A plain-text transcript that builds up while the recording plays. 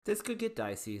This Could Get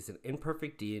Dicey is an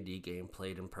imperfect D&D game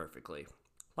played imperfectly.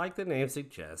 Like the name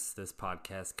suggests, this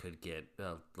podcast could get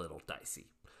a little dicey.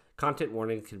 Content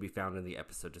warnings can be found in the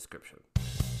episode description.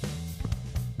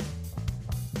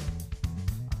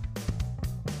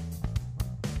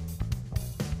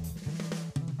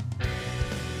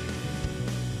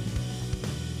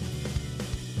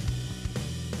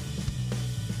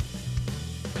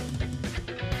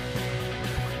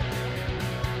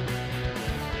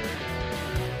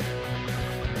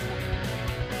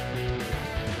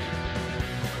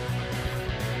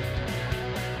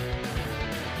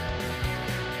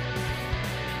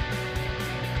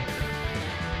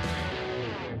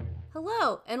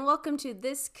 Hello, and welcome to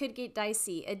This Could Get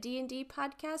Dicey, a D&D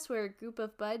podcast where a group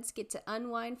of buds get to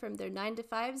unwind from their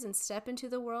 9-to-5s and step into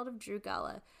the world of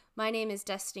Drugala. My name is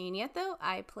Destiny Nieto,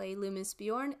 I play Lü'mis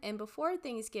Bjorn, and before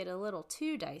things get a little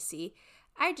too dicey,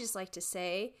 I'd just like to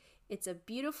say it's a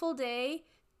beautiful day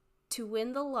to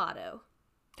win the lotto.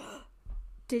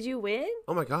 Did you win?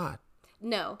 Oh my god.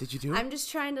 No. Did you do it? I'm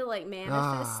just trying to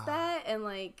manifest that and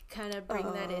kind of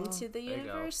bring that into the There you go.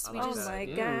 universe. I We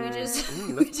like just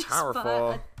that. That's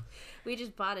powerful. We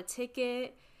just bought a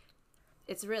ticket.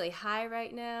 It's really high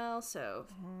right now, so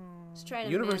just trying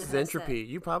to Universe is manifest entropy.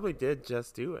 You probably did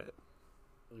just do it.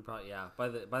 You probably, yeah.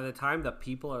 By the time that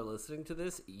people are listening to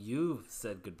this, you've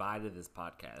said goodbye to this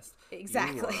podcast.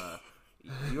 Exactly.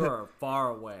 You are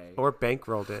far away. Or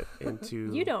bankrolled it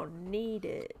into You don't need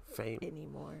it fame.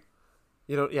 anymore.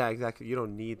 You don't. Yeah, exactly. You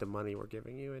don't need the money we're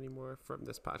giving you anymore from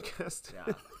this podcast.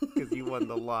 Yeah. Because you won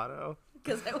the lotto.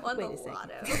 Because I won Wait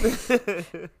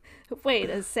the a Wait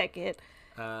a second.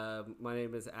 My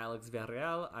name is Alex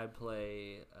Villarreal. I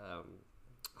play.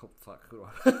 Oh fuck! Who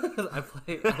do I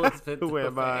play Ellis. Who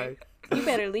am I? You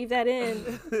better leave that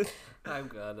in. I'm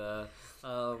gonna.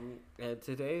 And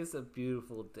today's a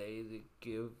beautiful day to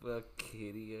give a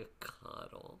kitty a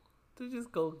cuddle. To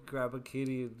just go grab a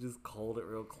kitty and just hold it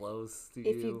real close to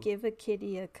If you give a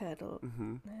kitty a cuddle.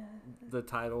 Mm-hmm. The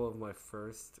title of my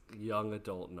first young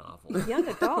adult novel. Young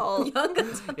adult. Young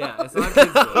adult. Yeah, it's not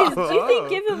kids' book. Do you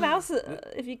think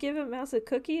if you give a mouse a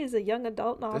cookie is a young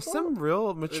adult novel? There's some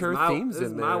real mature themes This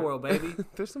in is there. my world, baby.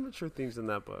 There's some mature themes in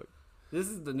that book. This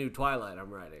is the new Twilight I'm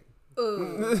writing.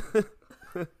 Ooh.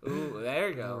 Ooh, there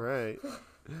you go. All right.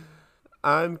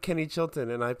 I'm Kenny Chilton,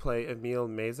 and I play Emil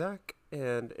Mazak.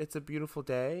 And it's a beautiful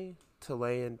day to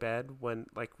lay in bed when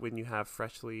you have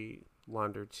freshly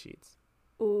laundered sheets.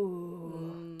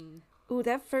 Ooh. Ooh,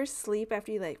 that first sleep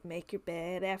after you make your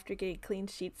bed after getting clean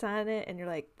sheets on it, and you're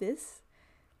like, this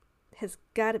has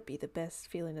got to be the best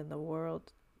feeling in the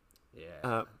world.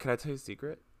 Yeah. Can I tell you a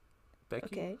secret, Becky?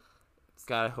 Okay.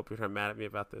 God, I hope you're not mad at me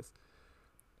about this.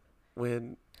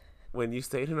 When you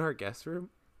stayed in our guest room,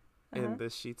 and the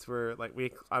sheets were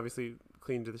we obviously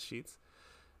cleaned the sheets.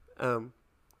 I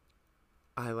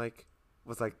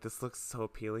was like, this looks so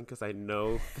appealing because I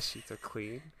know the sheets are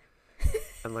clean,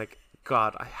 and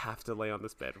God, I have to lay on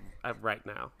this bed right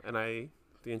now. And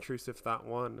the intrusive thought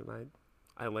won, and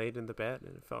I laid in the bed,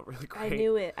 and it felt really great. I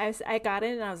knew it. I got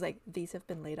in, and I was like, these have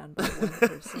been laid on by one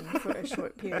person for a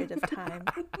short period of time.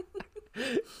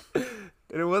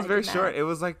 And it was very short. It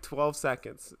was 12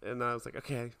 seconds, and I was like,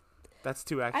 okay, that's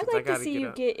 2 actions. I'd like I to see you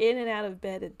up. get in and out of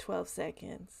bed in 12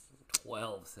 seconds.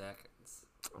 12 seconds.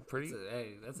 I'm pretty.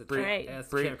 That's a Great.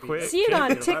 Pretty quick. See it on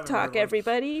champion if I've ever TikTok, heard one.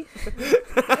 everybody.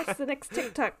 That's the next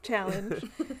TikTok challenge.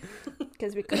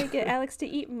 Because we couldn't get Alex to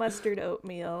eat mustard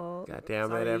oatmeal. God damn it,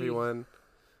 Sorry. everyone.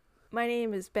 My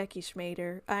name is Becky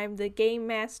Schmader. I'm the game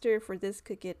master for This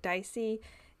Could Get Dicey.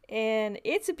 And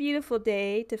it's a beautiful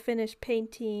day to finish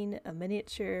painting a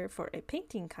miniature for a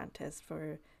painting contest,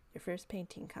 for your first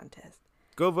painting contest.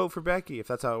 Go vote for Becky if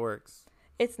that's how it works.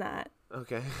 It's not.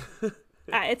 Okay.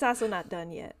 It's also not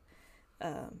done yet.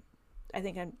 I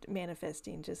think I'm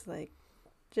manifesting just like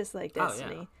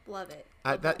Destiny. Love it.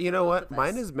 You know what? Both of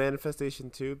Mine us. is manifestation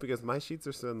too, because my sheets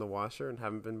are still in the washer and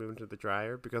haven't been moved to the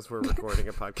dryer because we're recording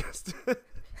a podcast.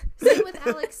 Same with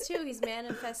Alex, too. He's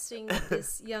manifesting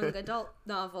this young adult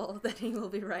novel that he will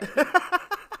be writing.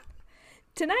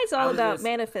 Tonight's I all was about just-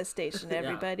 manifestation, Yeah.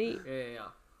 everybody.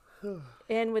 Yeah.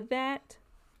 And with that,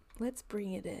 let's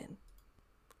bring it in.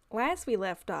 Last we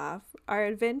left off, our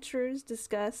adventurers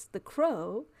discussed the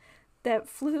crow that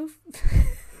flew...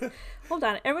 Hold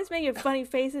on, everyone's making a funny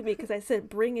face at me because I said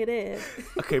bring it in.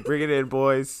 Okay, bring it in,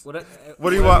 boys. What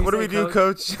do you want? What do we do,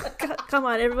 Coach? Come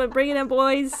on, everyone, bring it in,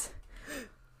 boys.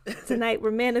 Tonight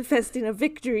we're manifesting a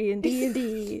victory in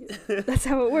D&D. That's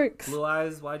how it works. Blue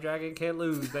eyes, white dragon can't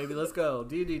lose, baby. Let's go.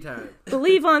 D&D time.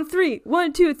 Believe on 3.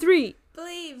 1, 2, 3.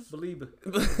 Believe. Believe.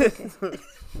 Okay.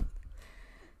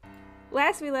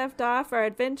 Last we left off, our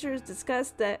adventurers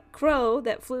discussed that crow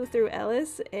that flew through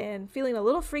Ellis, and feeling a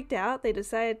little freaked out, they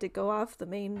decided to go off the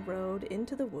main road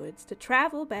into the woods to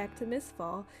travel back to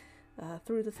Mistfall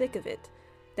through the thick of it.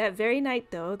 That very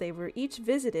night, though, they were each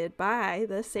visited by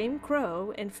the same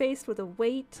crow and faced with a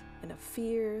weight and a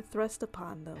fear thrust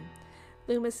upon them.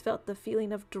 Lü'mis felt the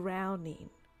feeling of drowning.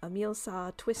 Emil saw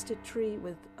a twisted tree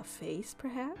with a face,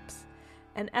 perhaps?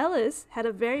 And Ellis had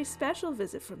a very special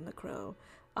visit from the crow,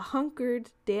 a hunkered,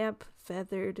 damp,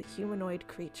 feathered, humanoid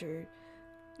creature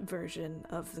version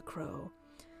of the crow.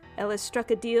 Ellis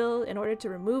struck a deal in order to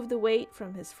remove the weight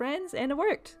from his friends, and it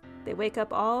worked. They wake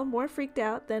up all more freaked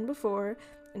out than before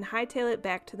and hightail it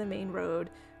back to the main road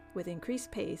with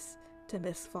increased pace to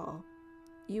Mistfall.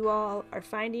 You all are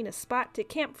finding a spot to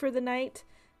camp for the night.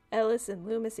 Ellis and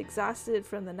Lü'mis exhausted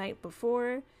from the night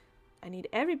before. I need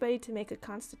everybody to make a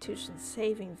Constitution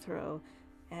saving throw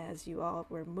as you all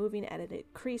were moving at an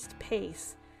increased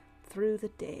pace through the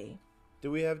day.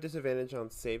 Do we have disadvantage on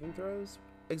saving throws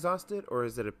exhausted, or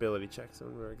is it ability checks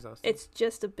when we're exhausted? It's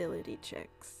just ability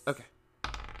checks. Okay.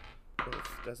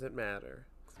 Doesn't matter.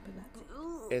 But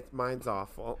that's it. Mine's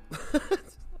awful.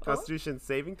 Constitution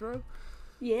saving throw?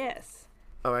 Yes.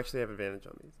 Oh, actually I have advantage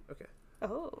on these. Okay.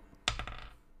 Oh.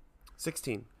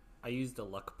 16. I used a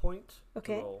luck point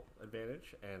Okay. to roll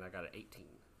advantage, and I got an 18.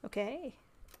 Okay.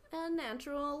 A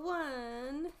natural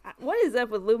 1. What is up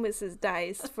with Lü'mis's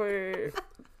dice for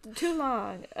too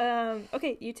long?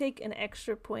 Okay, you take an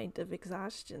extra point of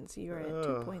exhaustion, so you're at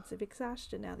 2 points of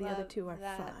exhaustion now. The other Love 2 are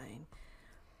that. fine.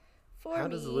 How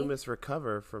does Lü'mis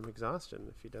recover from exhaustion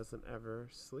if he doesn't ever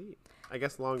sleep? I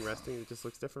guess long resting, it just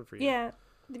looks different for you. Yeah,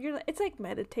 it's like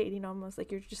meditating almost,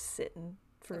 like you're just sitting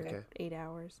for Okay. 8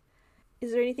 hours.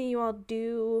 Is there anything you all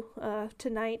do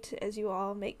tonight as you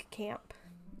all make camp?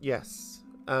 Yes.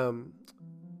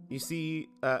 You see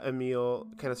Emil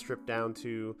kind of stripped down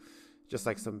to just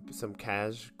like some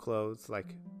cash clothes,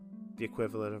 like the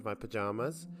equivalent of my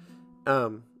pajamas,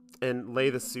 and lay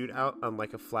the suit out on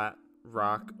like a flat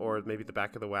rock or maybe the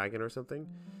back of the wagon or something.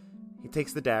 He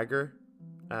takes the dagger,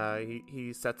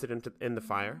 he sets it in the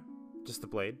fire, just the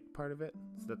blade part of it,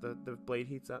 so that the blade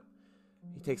heats up.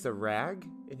 He takes a rag,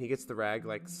 and he gets the rag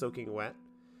like soaking wet.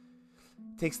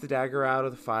 Takes the dagger out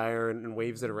of the fire and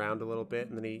waves it around a little bit,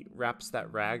 and then he wraps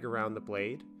that rag around the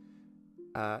blade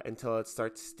until it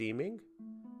starts steaming,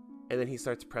 and then he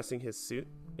starts pressing his suit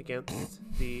against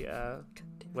the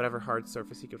whatever hard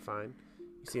surface he could find.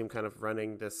 You see him kind of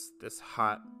running this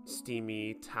hot,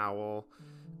 steamy towel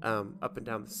up and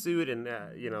down the suit, and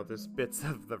there's bits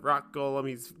of the rock golem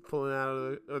he's pulling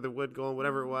out or the wood golem,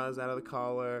 whatever it was, out of the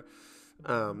collar.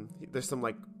 There's some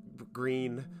like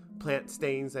green plant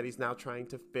stains that he's now trying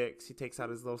to fix. He takes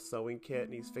out his little sewing kit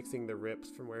and he's fixing the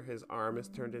rips from where his arm is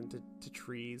turned into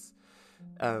trees.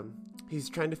 He's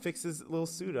trying to fix his little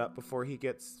suit up before he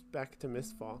gets back to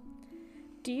Mistfall.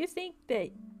 Do you think that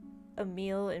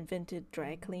Emil invented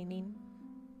dry cleaning?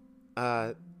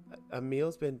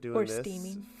 Emil's been doing Or this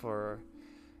steaming. for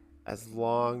as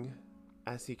long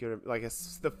as he could. Like,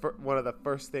 it's one of the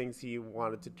first things he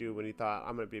wanted to do when he thought,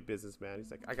 I'm going to be a businessman.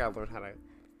 He's like, I got to learn how to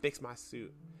fix my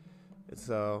suit. And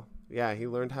so, yeah, he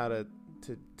learned how to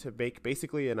bake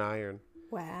basically an iron.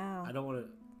 Wow. I don't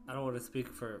want to speak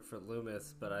for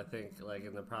Lü'mis, but I think like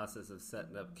in the process of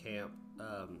setting up camp,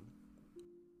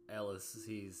 Ellis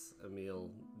sees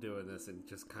Emil doing this and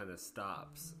just kind of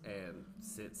stops and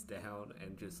sits down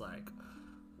and just like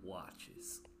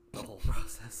watches the whole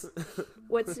process.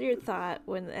 What's your thought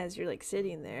as you're like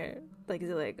sitting there? Like, is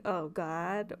it like, oh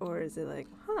God, or is it like,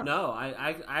 huh? No,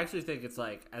 I actually think it's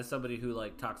like, as somebody who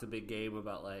like talks a big game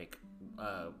about like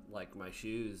my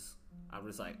shoes, I'm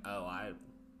just like, oh, I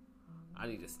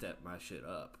need to step my shit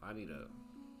up. I need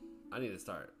to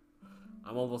start.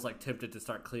 I'm almost like tempted to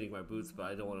start cleaning my boots, but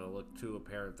I don't want to look too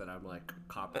apparent that I'm like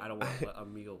I don't want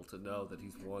Emil to know that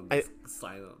he's won this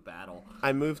silent battle.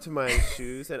 I moved to my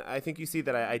shoes, and I think you see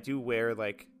that I do wear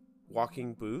like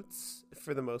walking boots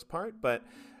for the most part, but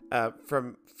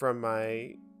from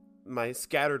my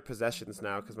scattered possessions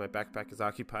now, because my backpack is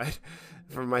occupied,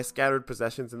 from my scattered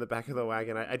possessions in the back of the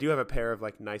wagon, I do have a pair of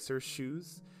like nicer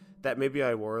shoes that maybe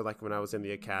I wore like when I was in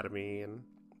the academy, and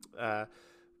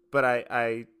but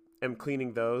I am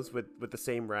cleaning those with the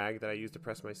same rag that I used to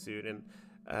press my suit, and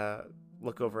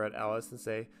look over at Ellis and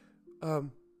say,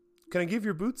 can I give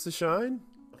your boots a shine?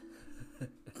 Is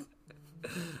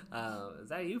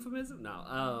that a euphemism?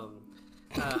 No.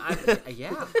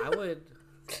 Yeah, I would.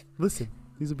 Listen,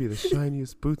 these will be the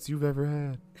shiniest boots you've ever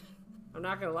had. I'm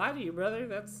not gonna lie to you, brother.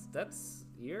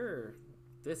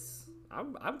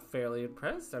 I'm fairly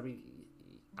impressed. I mean,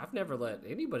 I've never let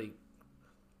anybody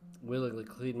willingly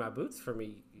clean my boots for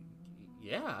me,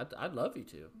 yeah, I'd love you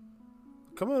to.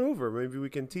 Come on over. Maybe we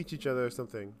can teach each other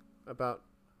something about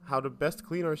how to best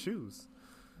clean our shoes.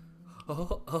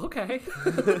 Oh, okay.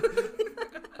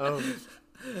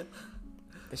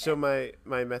 I show my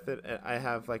method. I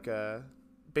have like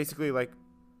basically like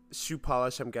shoe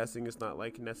polish. I'm guessing is not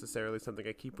like necessarily something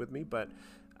I keep with me, but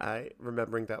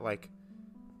remembering that like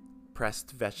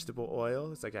pressed vegetable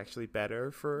oil is like actually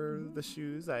better for the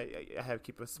shoes. I have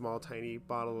keep a small tiny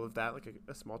bottle of that, like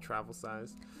a small travel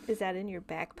size. Is that in your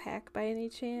backpack by any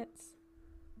chance?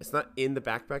 It's not in the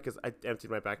backpack because I emptied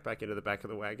my backpack into the back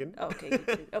of the wagon. Okay,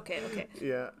 okay.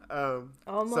 Yeah.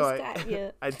 Almost so got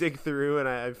you. I dig through and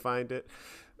I find it,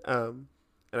 and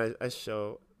I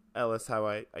show Ellis how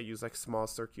I use like small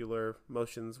circular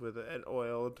motions with an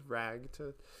oiled rag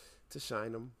to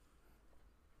shine them.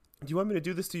 Do you want me to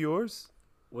do this to yours?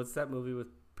 What's that movie with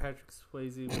Patrick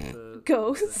Swayze with the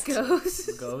Ghost?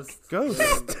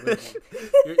 Ghost.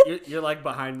 You're like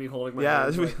behind me holding my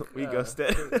Yeah, hand, we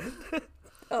ghosted.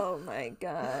 Oh my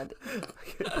god.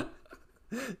 Good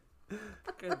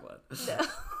one. No.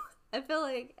 I feel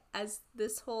like as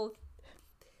this whole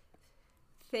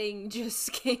thing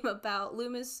just came about,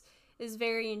 Lü'mis is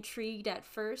very intrigued at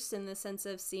first in the sense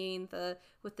of seeing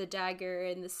with the dagger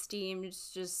and the steam.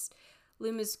 It's just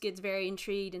Lü'mis gets very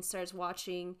intrigued and starts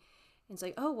watching. And it's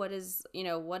like, oh, what is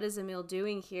Emil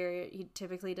doing here? He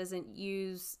typically doesn't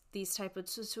use these type of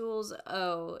tools.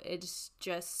 Oh, it's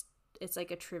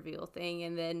like a trivial thing.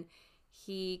 And then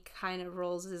he kind of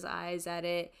rolls his eyes at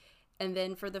it. And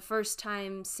then for the first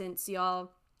time since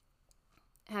y'all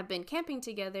have been camping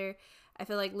together, I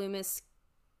feel like Lü'mis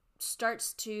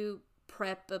starts to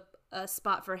prep a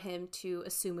spot for him to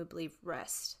assumably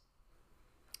rest.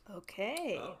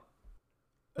 Okay.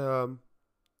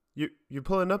 You're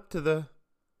pulling up to the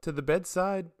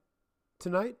bedside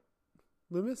tonight,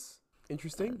 Lü'mis?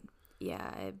 Interesting.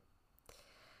 Yeah, I'm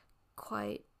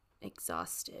quite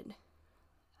exhausted.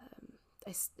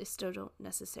 I still don't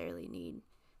necessarily need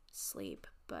sleep,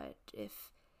 but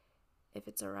if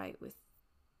it's all right with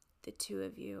the two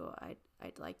of you,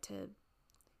 I'd like to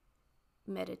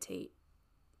meditate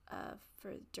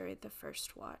during the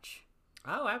first watch.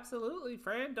 Oh, absolutely,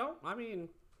 friend.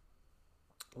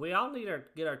 We all need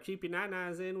get our cheapy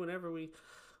nine-nines in whenever we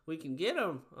can get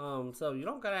them. So you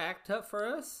don't gotta act tough for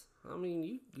us. I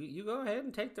mean, you go ahead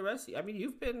and take the rest. I mean,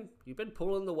 you've been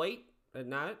pulling the weight at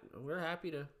night. We're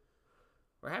happy to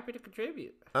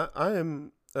contribute. I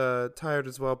am tired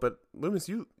as well, but Lü'mis,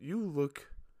 you look.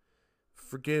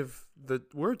 Forgive the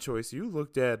word choice. You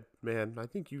look dead, man. I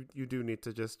think you do need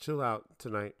to just chill out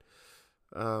tonight.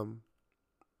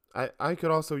 I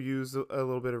could also use a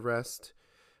little bit of rest.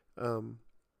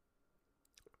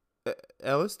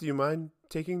 Ellis, do you mind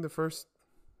taking the first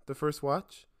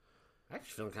watch? I'm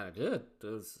actually feeling kind of good. It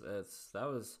was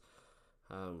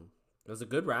a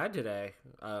good ride today.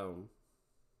 So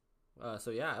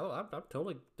yeah, I'm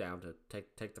totally down to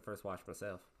take the first watch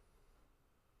myself.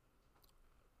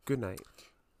 Good night.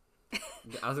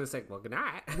 I was gonna say, well, good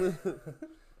night.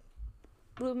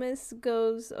 Lü'mis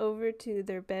goes over to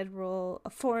their bedroll, a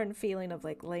foreign feeling of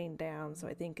like laying down. So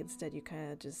I think instead you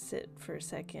kind of just sit for a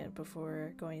second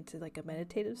before going to like a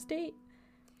meditative state.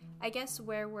 I guess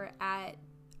where we're at,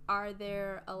 are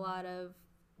there a lot of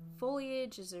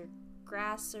foliage? Is there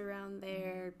grass around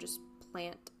there? Just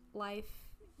plant life?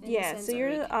 Yeah, so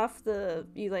you're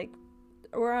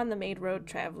we're on the main road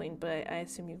traveling, but I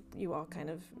assume you all kind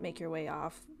of make your way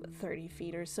off 30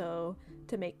 feet or so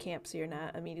to make camp so you're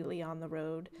not immediately on the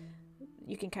road.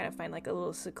 You can kind of find like a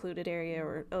little secluded area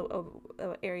or a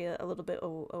area a little bit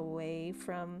away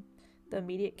from the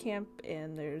immediate camp,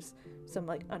 and there's some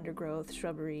like undergrowth,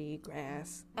 shrubbery,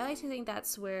 grass. I like to think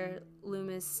that's where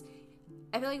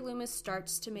I feel like Lü'mis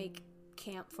starts to make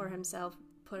camp for himself,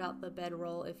 put out the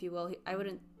bedroll, if you will. I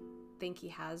wouldn't think he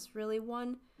has really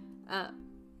one. I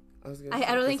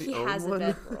don't think he has a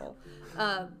bedroll.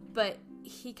 But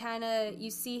he you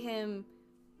see him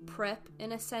prep,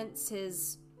 in a sense,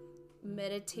 his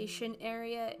meditation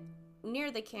area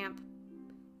near the camp.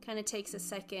 Kind of takes a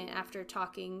second after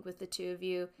talking with the two of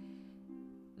you,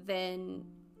 then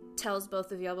tells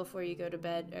both of y'all before you go to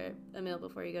bed, or Emil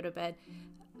before you go to bed,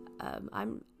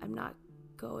 I'm not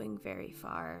going very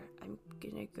far. I'm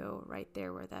gonna go right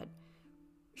there where that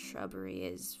shrubbery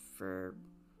is for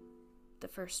the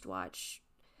first watch.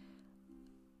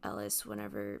 Ellis,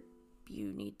 whenever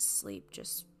you need sleep,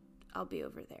 I'll be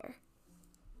over there.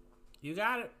 You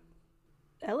got it.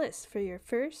 Ellis, for your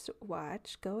first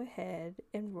watch, go ahead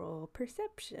and roll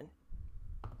perception.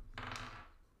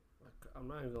 I'm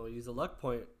not even going to use a luck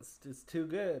point. It's too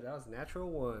good. That was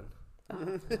natural 1.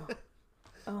 Oh, no.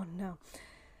 Oh, no.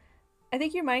 I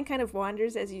think your mind kind of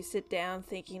wanders as you sit down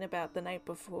thinking about the night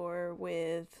before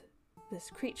with this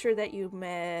creature that you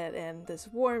met and this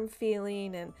warm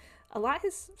feeling, and a lot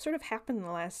has sort of happened in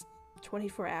the last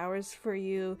 24 hours for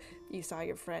you. You saw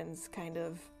your friends kind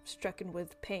of stricken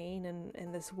with pain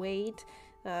and this weight.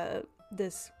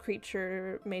 This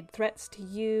creature made threats to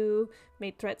you,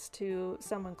 made threats to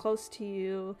someone close to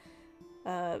you,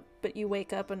 but you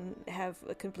wake up and have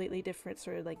a completely different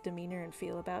sort of like demeanor and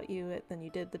feel about you than you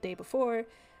did the day before.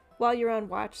 While you're on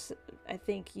watch, I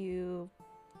think you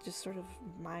just sort of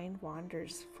mind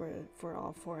wanders for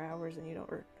all 4 hours, and you don't,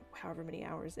 or however many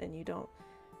hours, and you don't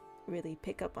really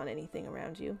pick up on anything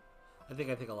around you. I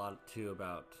think a lot too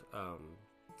about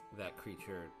that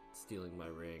creature stealing my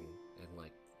ring and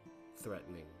like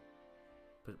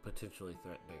potentially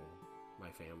threatening my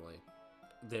family.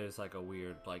 There's like a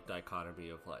weird like dichotomy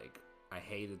of like I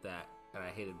hated that and I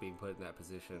hated being put in that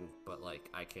position, but like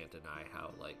I can't deny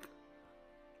how like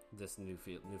this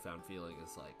newfound feeling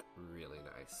is like really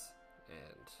nice,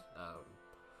 and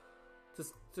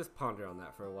just ponder on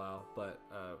that for a while. But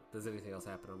does anything else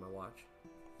happen on my watch?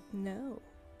 No,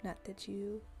 not that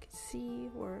you can see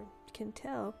or can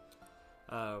tell.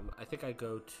 I think I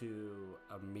go to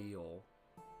Emil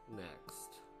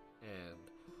next and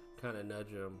kind of nudge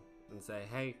him and say,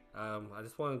 hey, I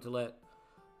just wanted to let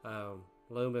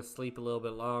Lü'mis sleep a little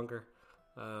bit longer.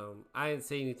 I didn't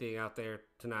see anything out there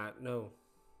tonight. No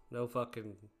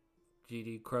fucking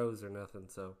GD crows or nothing,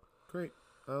 so. Great.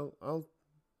 I'll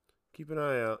keep an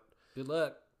eye out. Good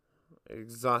luck.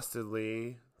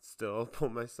 Exhaustedly still pull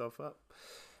myself up,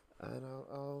 and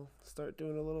I'll start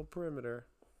doing a little perimeter.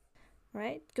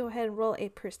 Right, go ahead and roll a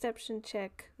perception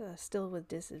check, still with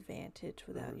disadvantage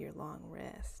without your long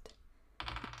rest.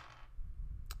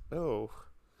 Oh,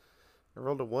 I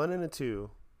rolled a 1 and a 2.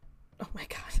 Oh my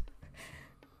god.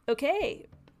 Okay.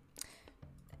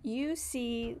 You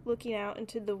see, looking out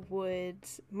into the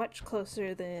woods, much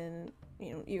closer than,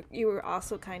 you were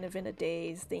also kind of in a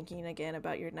daze, thinking again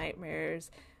about your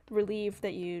nightmares, relieved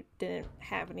that you didn't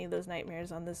have any of those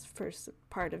nightmares on this first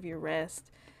part of your rest,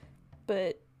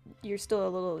 but you're still a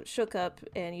little shook up,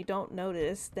 and you don't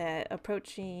notice that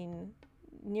approaching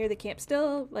near the camp,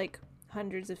 still like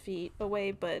hundreds of feet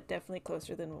away, but definitely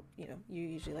closer than you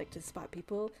usually like to spot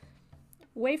people.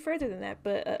 Way further than that,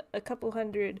 but a couple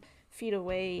hundred feet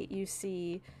away, you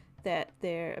see that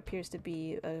there appears to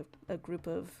be a group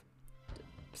of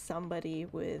somebody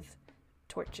with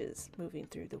torches moving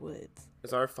through the woods.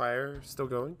 Is our fire still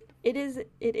going? It is.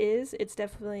 It's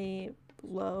definitely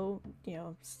low,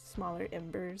 smaller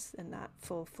embers and not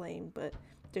full flame, but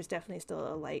there's definitely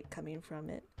still a light coming from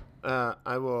it.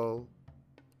 I will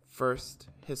first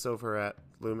hiss over at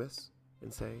Lü'mis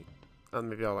and say,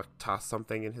 maybe I'll like toss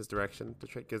something in his direction to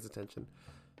try to get his attention,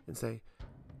 and say,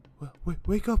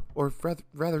 wake up, or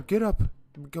rather get up,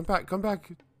 come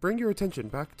back, bring your attention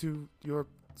back to your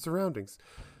surroundings.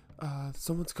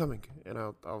 Someone's coming, and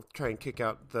I'll try and kick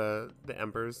out the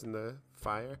embers and the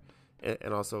fire,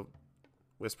 and also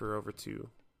whisper over to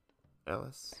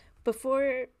Ellis.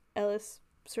 Before Ellis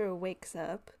sort of wakes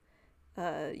up,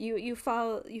 you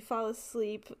fall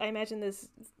asleep. I imagine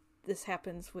this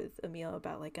happens with Emil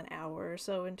about like an hour or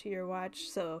so into your watch.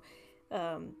 So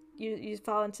you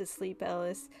fall into sleep,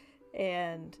 Ellis,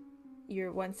 and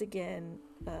you're once again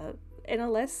in a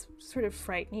less sort of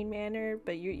frightening manner,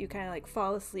 but you kind of like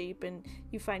fall asleep, and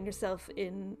you find yourself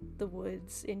in the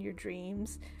woods in your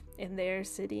dreams. And there,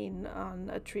 sitting on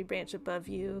a tree branch above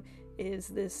you, is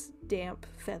this damp,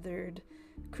 feathered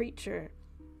creature.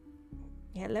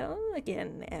 Hello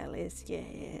again, Alice.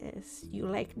 Yes. You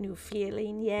like new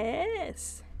feeling?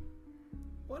 Yes.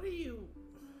 What do you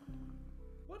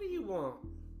want?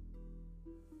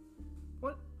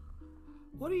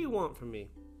 What do you want from me?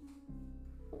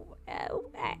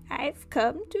 Well, I've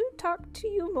come to talk to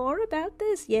you more about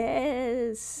this.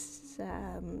 Yes.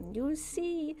 You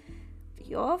see,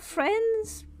 your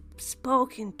friends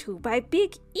spoken to by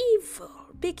Big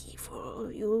Evil. Big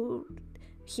Evil. You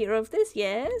hear of this?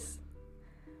 Yes.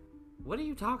 What are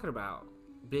you talking about,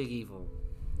 Big Evil?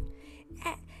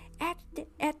 At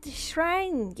the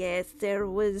shrine, yes, there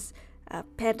was a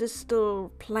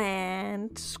pedestal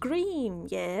plant scream,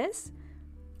 yes?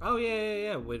 Oh,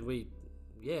 yeah.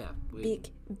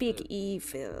 Big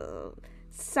evil.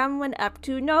 Someone up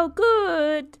to no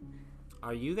good.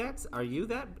 Are you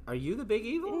the Big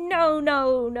Evil? No.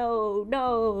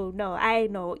 I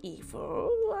know evil.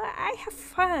 I have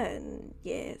fun,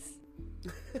 yes.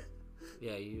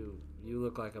 Yeah, you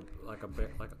look like a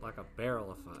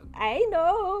barrel of fun. I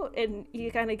know. And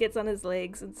he kind of gets on his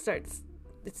legs and starts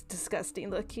it's disgusting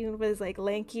looking with his like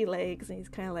lanky legs, and he's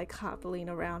kind of like hobbling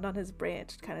around on his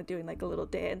branch, kind of doing like a little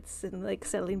dance and like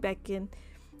settling back in.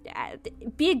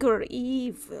 Bigger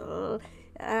evil.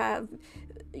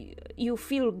 You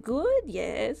feel good,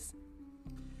 yes?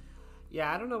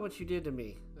 Yeah, I don't know what you did to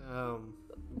me.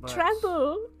 But...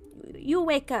 Trouble. You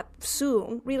wake up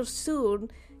soon, real soon.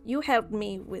 You helped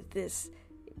me with this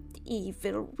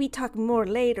evil. We talk more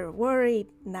later. Worry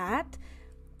not.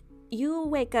 You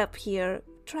wake up here.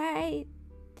 Try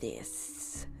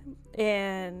this.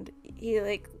 And he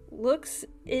like looks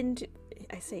into.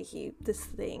 I say he. This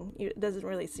thing. It doesn't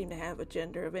really seem to have a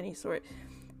gender of any sort.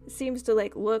 Seems to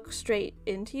like look straight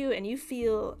into you, and you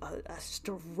feel a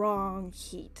strong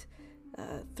heat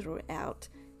throughout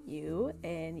you,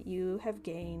 and you have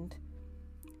gained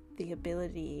the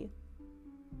ability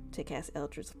to cast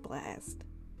Eldritch Blast.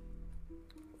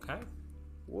 Okay.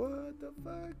 What the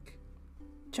fuck?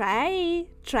 Try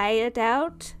it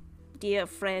out, dear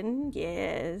friend.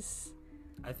 Yes.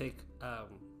 I think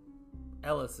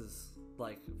Ellis is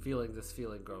like feeling this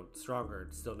feeling grow stronger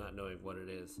and still not knowing what it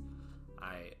is.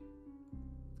 I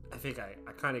think I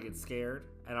kind of get scared,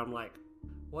 and I'm like,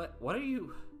 what are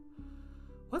you,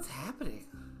 what's happening?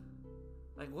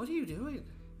 Like, what are you doing?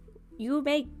 You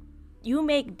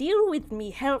make deal with me,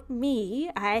 help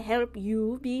me, I help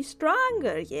you be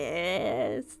stronger,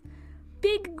 yes.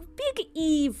 Big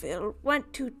evil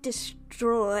want to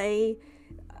destroy.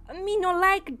 Me no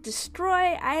like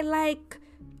destroy, I like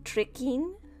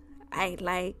tricking, I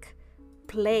like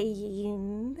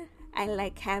playing, I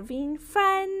like having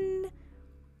fun.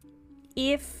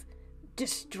 If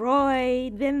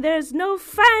destroyed, then there's no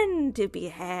fun to be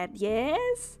had,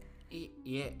 yes?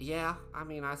 Yeah. I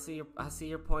mean, I see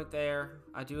your point there.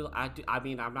 I do. I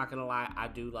mean, I'm not gonna lie. I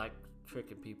do like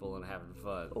tricking people and having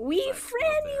fun. We Like,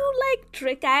 friend, you like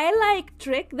trick, I like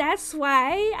trick. That's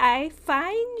why I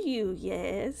find you,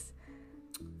 yes.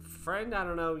 Friend, I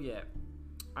don't know yet.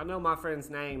 I know my friends'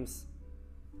 names.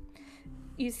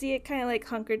 You see it kind of like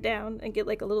hunker down and get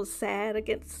like a little sad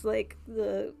against like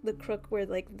the crook where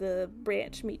like the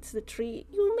branch meets the tree.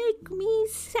 You make me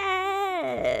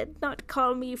sad. Not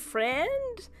call me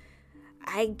friend.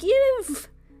 I give.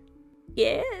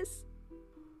 Yes.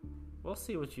 We'll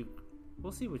see what you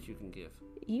can give.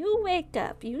 You wake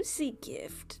up. You see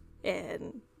gift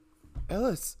and.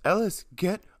 Ellis,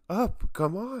 get up.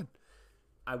 Come on.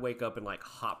 I wake up and like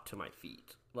hop to my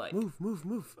feet. Like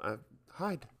Move.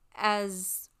 Hide.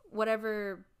 As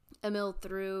whatever Emil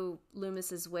threw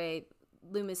Lü'mis's way,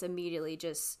 Lü'mis immediately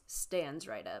just stands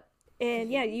right up.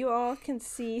 And yeah, you all can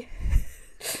see.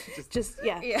 just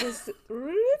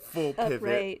Full pivot.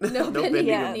 upright. No bending bending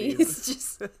your of knees.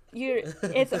 Just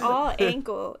It's all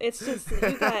ankle. It's just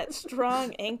you got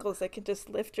strong ankles that can just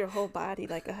lift your whole body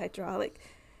like a hydraulic.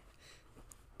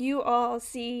 You all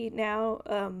see now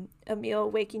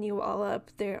Emil waking you all up.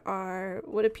 There are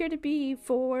what appear to be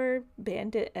 4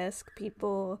 bandit-esque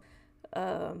people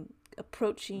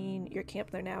approaching your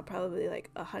camp. They're now probably like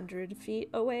 100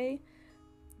 feet away.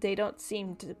 They don't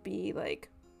seem to be like,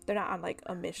 they're not on like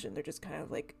a mission. They're just kind of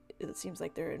like, it seems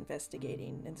like they're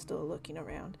investigating and still looking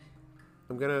around.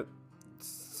 I'm gonna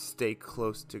stay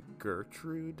close to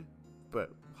Gertrude, but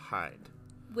hide.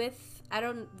 with,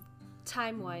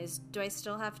 time-wise, do I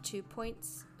still have 2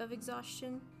 points of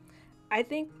exhaustion? I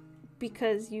think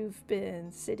because you've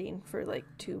been sitting for like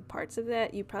 2 parts of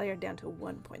that, you probably are down to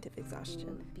 1 point of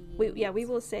exhaustion. We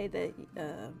will say that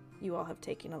you all have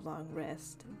taken a long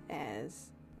rest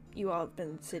as you all have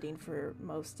been sitting for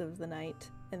most of the night,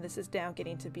 and this is now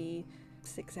getting to be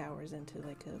 6 hours into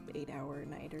like a 8-hour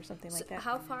night or something like that.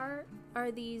 How far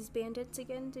are these bandits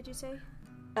again, did you say?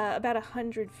 About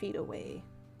 100 feet away.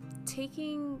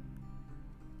 Taking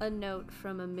a note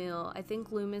from Emil, I think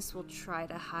Lü'mis will try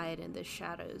to hide in the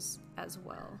shadows as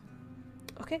well.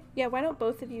 Okay, yeah, why don't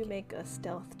both of you make a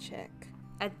stealth check?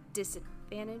 At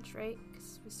disadvantage, right?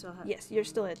 'Cause we still have... Yes, you're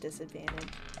still at disadvantage.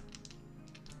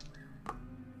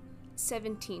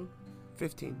 17.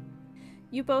 15.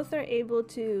 You both are able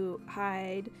to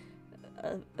hide.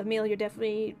 Emil, you're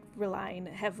definitely relying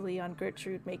heavily on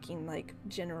Gertrude making like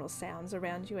general sounds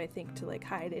around you, I think, to like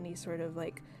hide any sort of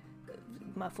like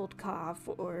muffled cough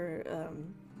or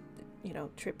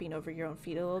tripping over your own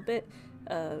feet a little bit.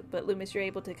 But Lü'mis, you're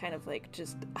able to kind of like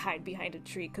just hide behind a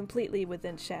tree completely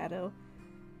within shadow.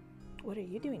 What are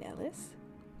you doing, Ellis?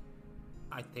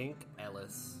 I think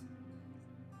Ellis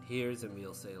hears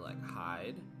Emil say like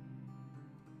hide,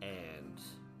 and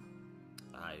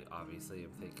I obviously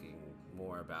am thinking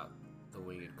more about the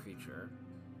winged creature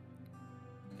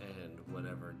and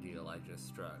whatever deal I just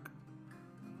struck.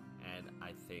 And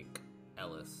I think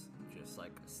Ellis just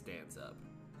like stands up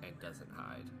and doesn't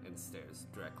hide and stares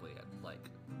directly at like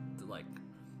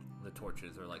the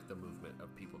torches or like the movement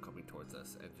of people coming towards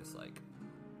us and just like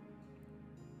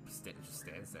just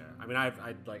stands there. I mean, I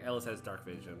like Ellis has dark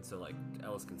vision, so like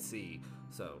Ellis can see,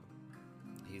 so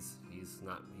he's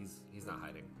not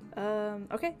hiding.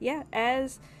 Okay, yeah.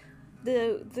 As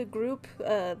the group,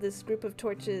 this group of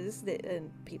torches,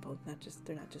 and people,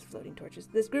 they're not just floating torches.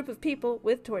 This group of people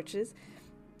with torches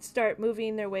start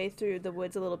moving their way through the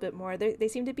woods a little bit more. They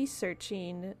seem to be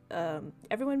searching.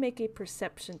 Everyone make a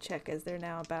perception check as they're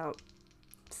now about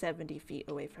 70 feet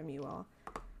away from you all.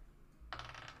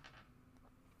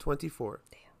 24.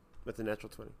 Damn. With a natural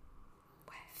 20.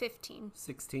 15.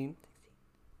 16.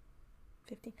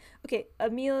 15. Okay,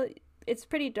 Emil, it's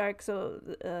pretty dark, so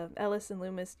Ellis and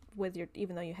Lü'mis,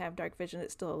 even though you have dark vision,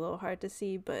 it's still a little hard to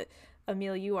see, but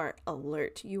Emil, you are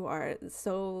alert. You are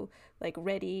so like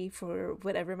ready for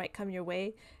whatever might come your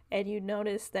way, and you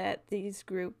notice that these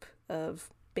group of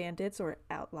bandits, or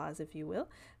outlaws if you will,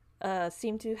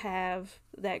 seem to have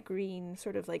that green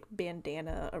sort of like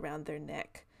bandana around their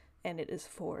neck, and it is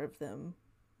 4 of them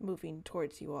moving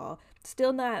towards you all.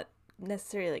 Still not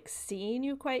necessarily like seeing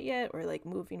you quite yet, or like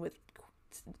moving with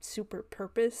super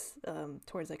purpose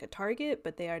towards like a target,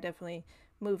 but they are definitely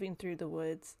moving through the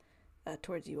woods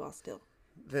towards you all still.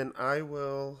 Then I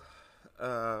will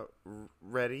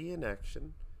ready in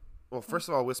action. Well, first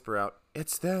of all, whisper out,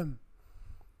 "It's them."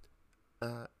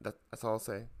 That's all I'll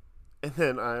say. And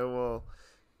then I will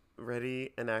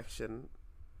ready in action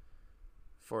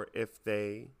for if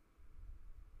they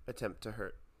attempt to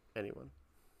hurt anyone.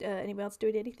 Anybody else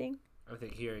doing anything? I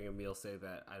think hearing Emil say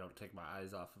that, I don't take my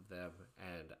eyes off of them,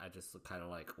 and I just kind of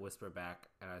like whisper back,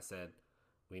 and I said,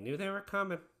 "We knew they were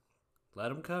coming. Let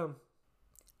them come."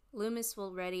 Lü'mis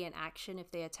will ready an action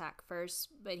if they attack first,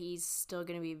 but he's still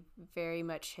going to be very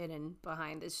much hidden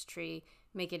behind this tree,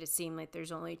 making it seem like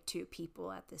there's only 2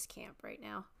 people at this camp right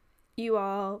now. You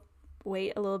all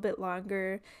wait a little bit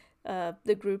longer.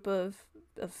 The group of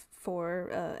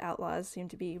 4 outlaws seem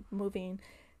to be moving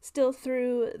still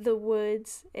through the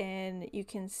woods, and you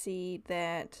can see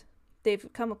that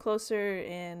they've come closer,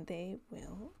 and they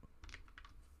will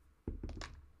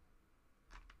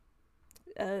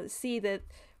see that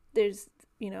there's,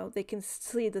 they can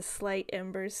see the slight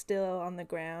embers still on the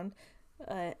ground,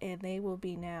 and they will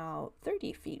be now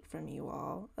 30 feet from you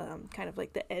all, kind of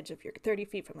like the edge of 30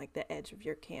 feet from like the edge of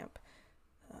your camp,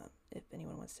 if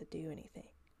anyone wants to do anything.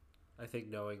 I think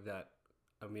knowing that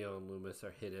Emil and Lü'mis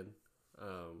are hidden,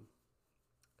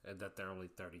 and that they're only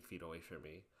 30 feet away from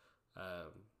me,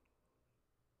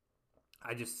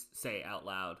 I just say out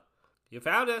loud, "You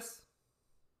found us.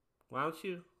 Why don't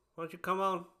you come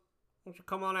on? Why don't you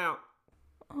come on out?"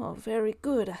 Oh, very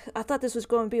good. I thought this was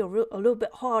going to be a little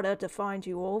bit harder to find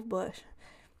you all, but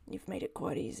you've made it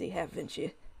quite easy, haven't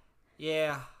you?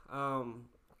 Yeah.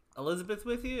 Elizabeth's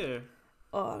with you?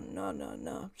 Oh,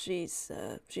 no. She's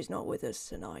not with us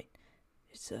tonight.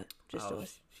 It's just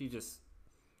us. She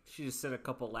just sent a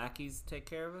couple lackeys to take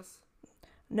care of us?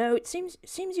 No, it seems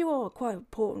you all are quite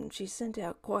important. She sent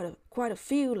out quite a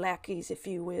few lackeys, if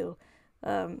you will.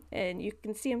 And you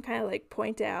can see him kind of like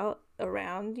point out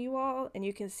around you all, and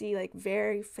you can see like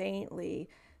very faintly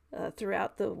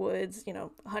throughout the woods,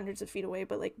 hundreds of feet away,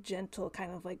 but like gentle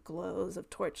kind of like glows of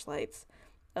torchlights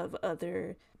of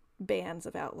other bands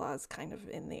of outlaws kind of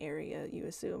in the area, you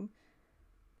assume.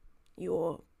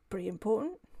 You're pretty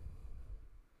important.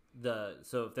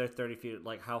 So if they're 30 feet,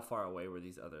 like how far away were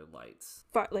these other lights?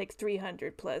 Far, like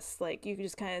 300 plus. Like you can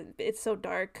just kind of, it's so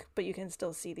dark, but you can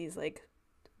still see these like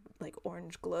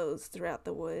orange glows throughout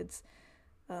the woods.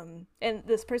 And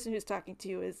this person who's talking to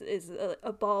you is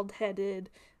a bald-headed,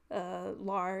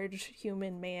 large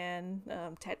human man,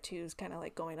 tattoos kind of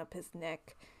like going up his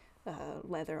neck,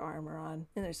 leather armor on,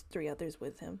 and there's 3 others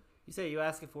with him. You say you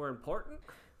ask if we're important?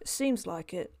 Seems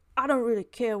like it. I don't really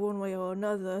care one way or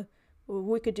another.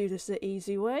 We could do this the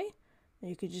easy way.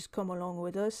 You could just come along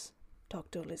with us, talk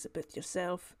to Elizabeth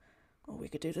yourself, or we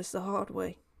could do this the hard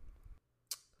way.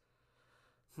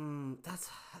 That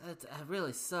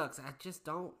really sucks. I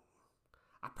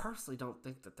personally don't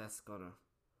think that that's gonna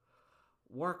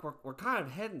work. We're kind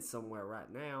of heading somewhere right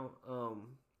now.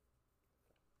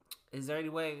 Is there any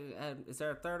way, is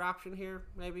there a third option here,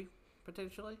 maybe,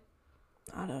 potentially?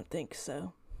 I don't think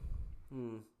so.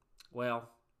 Well,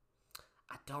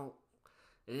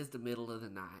 it is the middle of the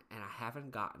night, and I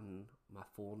haven't gotten my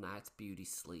full night's beauty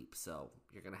sleep, so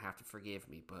you're gonna have to forgive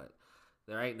me, but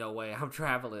there ain't no way I'm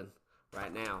traveling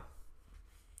right now.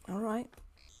 All right.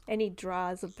 And he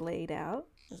draws a blade out.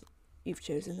 You've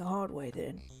chosen the hard way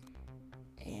then.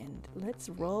 And let's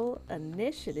roll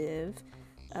initiative.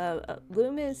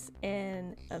 Lü'mis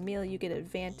and Emil, you get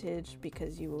advantage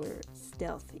because you were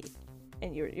stealthy,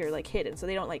 and you're like hidden, so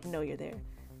they don't like know you're there.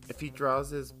 If he draws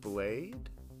his blade,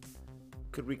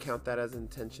 could we count that as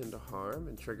intention to harm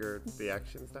and trigger the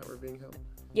actions that were being held?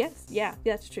 Yes, yeah,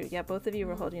 that's true. Yeah, both of you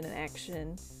were holding an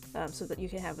action, so that you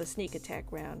can have a sneak attack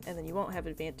round, and then you won't have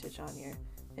advantage on your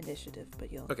initiative,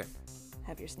 but you'll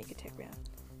have your sneak attack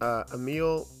round.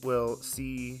 Emil will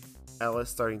see Ellis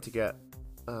starting to get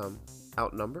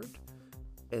outnumbered,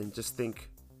 and just think,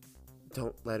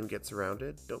 don't let him get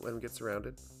surrounded. Don't let him get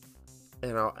surrounded.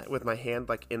 And I'll, with my hand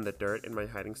like in the dirt in my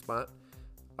hiding spot,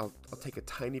 I'll take a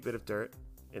tiny bit of dirt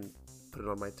and put it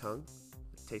on my tongue,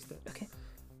 taste it. Okay.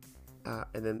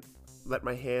 And then let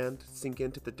my hand sink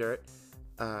into the dirt,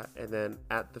 and then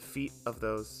at the feet of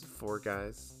those 4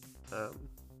 guys,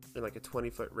 in like a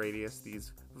 20-foot radius,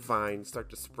 these vines start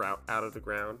to sprout out of the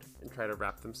ground and try to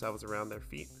wrap themselves around their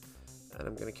feet. And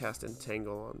I'm going to cast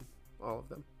Entangle on all of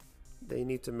them. They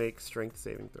need to make strength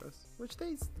saving throws, which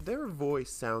their voice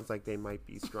sounds like they might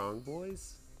be strong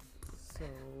boys. So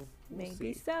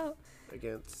Maybe so.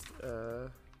 Against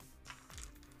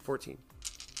 14.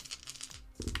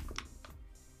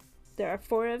 There are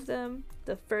 4 of them.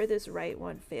 The furthest right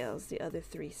one fails. The other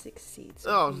 3 succeed. So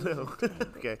Oh no.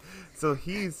 Okay, so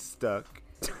he's stuck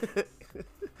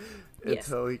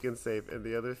until he can save, and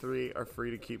the other 3 are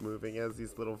free to keep moving as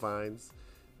these little vines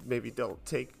maybe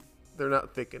they're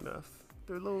not thick enough.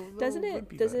 They're little Does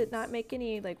vines. it not make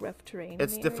any like rough terrain?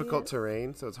 It's in the difficult area?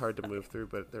 terrain, so it's hard to move through,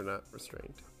 but they're not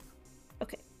restrained.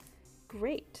 Okay,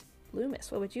 great.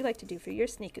 Lü'mis, what would you like to do for your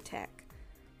sneak attack?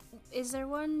 Is there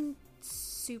one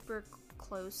super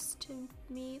close to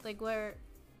me? Like, where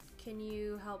can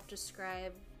you help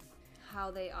describe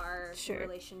how they are in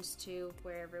relations to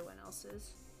where everyone else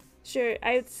is? Sure.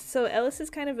 So Ellis is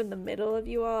kind of in the middle of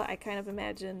you all. I kind of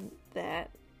imagine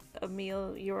that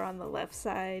Emil, you're on the left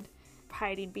side,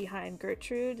 hiding behind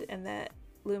Gertrude, and that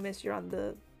Lü'mis, you're on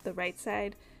the right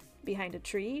side, behind a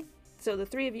tree. So the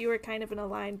 3 of you are kind of in a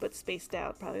line, but spaced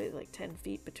out, probably like 10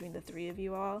 feet between the 3 of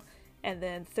you all. And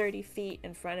then 30 feet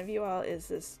in front of you all is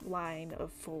this line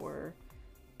of 4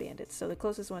 bandits. So the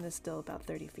closest one is still about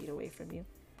 30 feet away from you.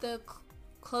 The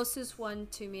closest one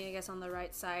to me, I guess, on the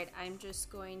right side, I'm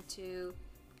just going to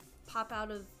pop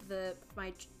out of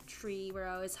my tree where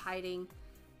I was hiding,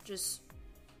 just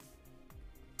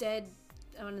dead,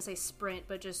 I want to say sprint,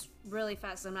 but just really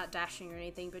fast. I'm not dashing or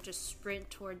anything, but just sprint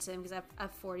towards him because I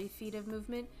have 40 feet of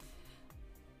movement.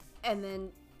 And then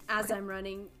as I'm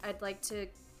running, I'd like to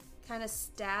kind of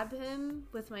stab him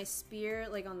with my spear,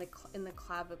 like in the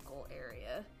clavicle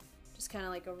area. Just kind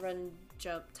of like a run and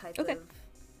jump type of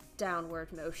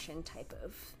downward motion type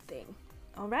of thing.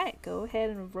 All right, go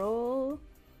ahead and roll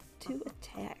to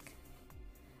attack.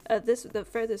 The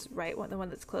furthest right one, the one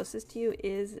that's closest to you,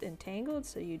 is entangled,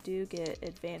 so you do get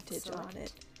advantage on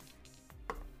it.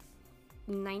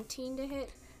 19 to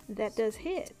hit. That does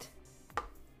hit.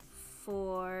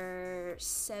 For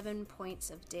 7 points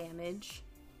of damage.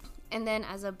 And then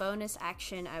as a bonus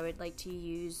action, I would like to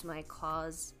use my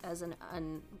claws as an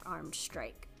unarmed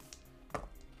strike.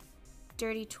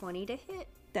 Dirty 20 to hit.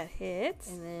 That hits.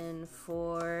 And then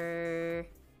for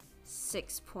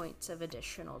 6 points of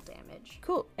additional damage.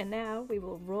 Cool. And now we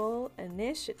will roll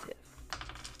initiative.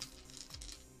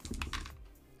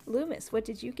 Lü'mis, what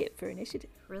did you get for initiative?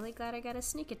 Really glad I got a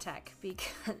sneak attack.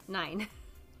 9.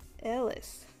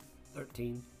 Ellis.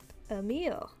 13.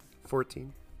 Emil.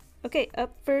 14. Okay,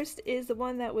 up first is the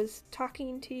one that was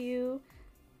talking to you,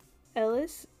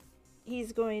 Ellis.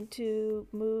 He's going to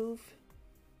move.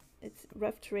 It's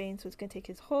rough terrain, so it's going to take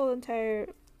his whole entire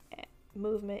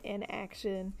movement and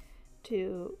action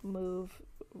to move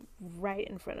right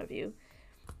in front of you.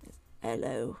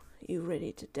 Hello, you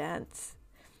ready to dance?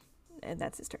 And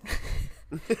that's his turn.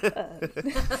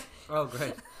 Oh,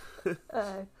 great.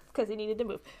 Because he needed to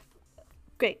move.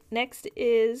 Great. Next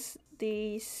is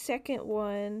the second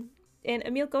one. And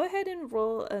Emil, go ahead and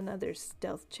roll another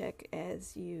stealth check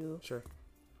as you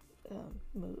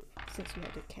move, since you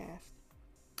had to cast.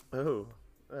 Oh,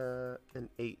 an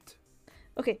 8.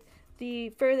 Okay. The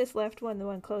furthest left one, the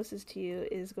one closest to you,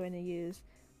 is going to use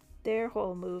their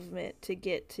whole movement to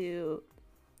get to,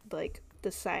 like,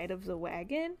 the side of the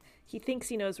wagon. He thinks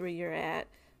he knows where you're at,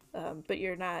 but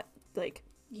you're not. Like,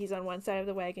 he's on one side of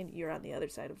the wagon, you're on the other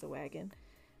side of the wagon.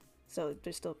 So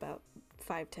there's still about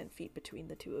 5-10 feet between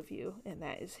the 2 of you, and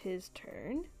that is his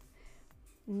turn.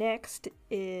 Next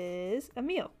is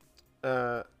Emil.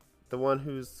 The one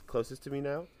who's closest to me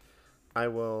now, I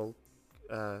will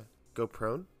go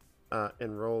prone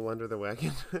and roll under the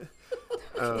wagon.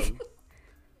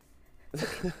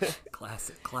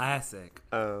 Classic.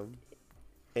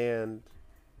 And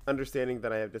understanding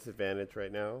that I have disadvantage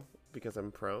right now because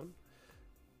I'm prone,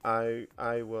 I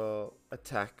will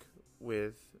attack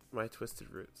with my twisted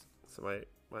roots. So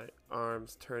my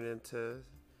arms turn into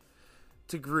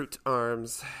Groot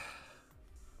arms.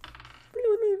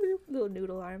 Little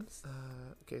noodle arms.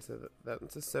 Okay, so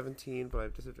that's a 17, but I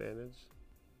have disadvantage.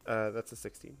 That's a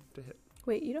 16 to hit.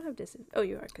 Wait, you don't have disadvantage. Oh,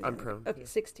 you are. I'm prone. Okay,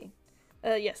 16.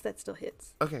 Yes, that still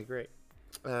hits. Okay, great.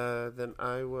 Then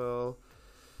I will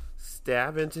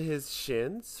stab into his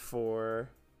shins for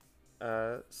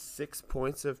 6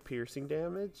 points of piercing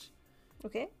damage.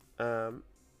 Okay.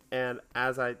 And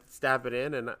as I stab it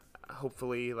in and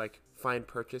hopefully like find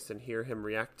purchase and hear him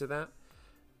react to that,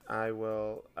 I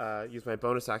will use my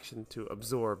bonus action to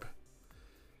absorb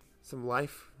some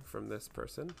life from this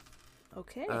person.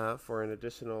 Okay. For an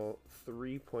additional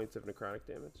 3 points of necrotic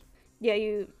damage. Yeah,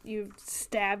 you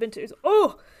stab into his...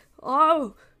 Oh!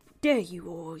 There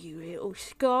you are, you little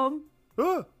scum.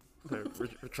 Ah! I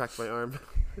retract my arm.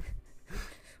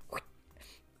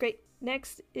 Great.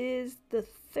 Next is the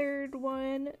third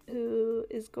one, who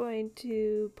is going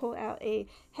to pull out a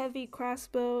heavy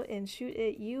crossbow and shoot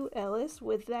at you, Ellis,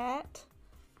 with that.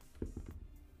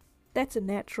 That's a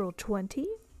natural 20.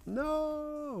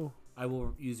 No! I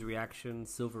will use reaction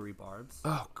silvery barbs.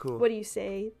 Oh, cool. What do you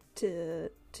say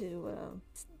to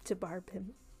barb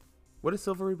him? What does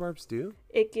silvery barbs do?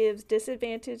 It gives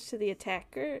disadvantage to the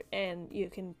attacker, and you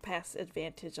can pass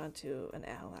advantage onto an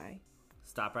ally.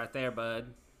 Stop right there,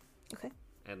 bud. Okay.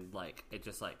 And like it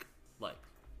just like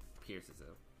pierces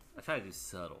him. I try to do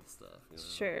subtle stuff. You know?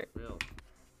 Sure. Real.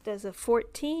 Does a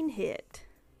 14 hit?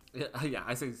 Yeah,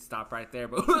 I say stop right there,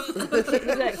 but He's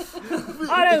like,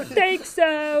 I don't think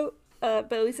so.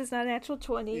 But at least it's not a natural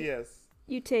 20. Yes.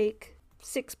 You take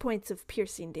 6 points of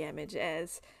piercing damage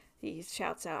as he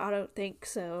shouts out, I don't think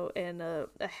so, and a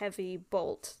heavy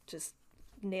bolt just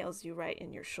nails you right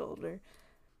in your shoulder.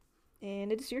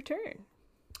 And it's your turn.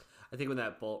 I think when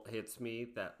that bolt hits me,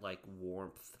 that like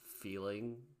warmth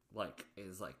feeling like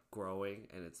is like growing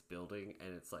and it's building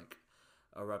and it's like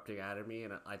erupting out of me,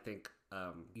 and I think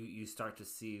you start to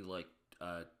see like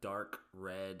dark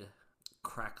red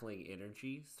crackling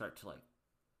energy start to like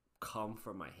come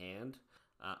from my hand.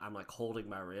 I'm like holding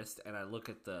my wrist, and I look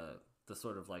at the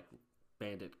sort of like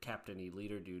bandit captain-y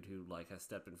leader dude who like has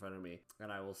stepped in front of me, and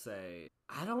I will say,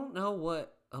 I don't know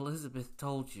what Elizabeth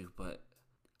told you, but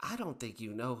I don't think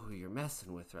you know who you're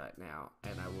messing with right now.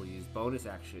 And I will use bonus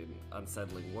action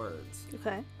unsettling words.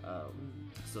 Okay.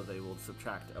 So they will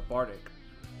subtract a bardic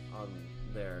on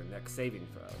their next saving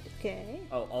throw. Okay.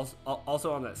 Oh,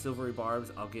 also on that silvery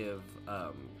barbs, I'll give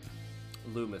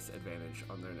Lü'mis advantage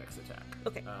on their next attack.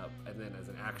 Okay. And then as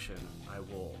an action, I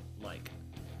will like,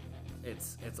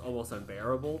 it's almost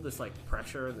unbearable, this like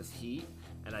pressure and this heat,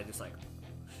 and I just like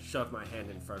shove my hand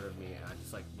in front of me and I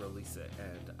just like release it,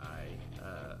 and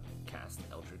I cast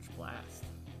Eldritch Blast.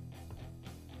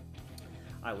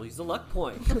 I will use a luck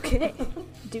point. Okay.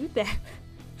 Do that.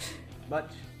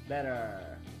 Much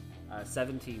better.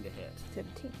 17 to hit.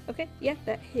 17. Okay. Yeah,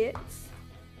 that hits.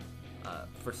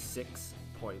 For 6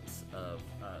 points of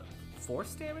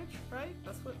force damage, right?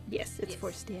 That's what. Yes, it's Yes.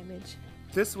 force damage.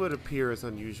 This would appear as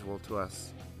unusual to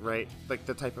us, right? Like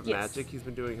the type of Yes. magic he's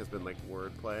been doing has been like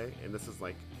wordplay, and this is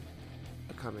like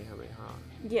a Kamehameha.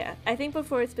 Yeah, I think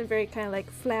before it's been very kind of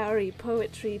like flowery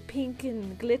poetry, pink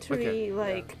and glittery,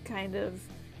 Okay, kind of,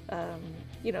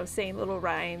 saying little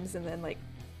rhymes and then like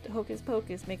hocus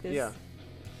pocus, make this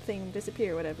thing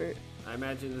disappear, whatever. I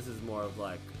imagine this is more of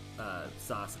like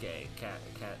Sasuke, cat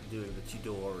doing the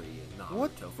Chidori and Naruto.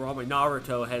 What? For all my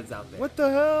Naruto heads out there. What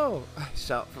the hell? I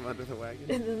shout from under the wagon.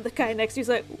 And then the guy next to you's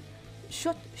like,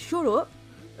 shut up.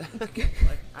 Like,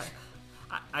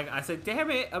 I said,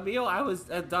 damn it, Emil, I was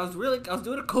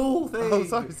doing a cool thing.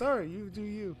 Oh, sorry. You do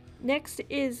you. Next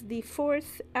is the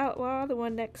fourth outlaw, the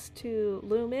one next to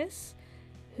Lü'mis,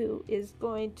 who is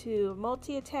going to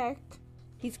multi-attack.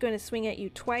 He's going to swing at you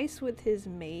twice with his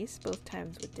mace, both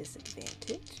times with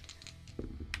disadvantage.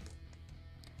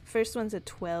 First one's a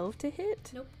 12 to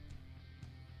hit. Nope.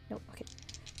 Nope, okay.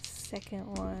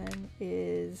 Second one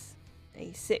is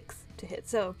a 6 to hit.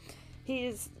 So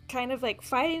he's kind of like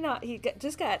fighting out.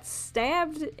 Just got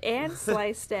stabbed and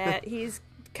sliced at. He's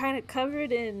kind of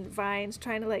covered in vines,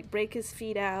 trying to like break his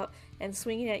feet out and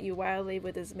swinging at you wildly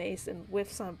with his mace, and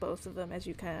whiffs on both of them as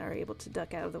you kind of are able to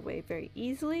duck out of the way very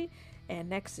easily. And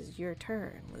next is your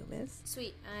turn, Lü'mis.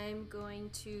 Sweet. I'm going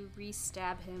to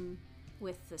re-stab him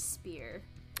with the spear.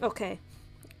 Okay.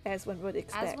 As one would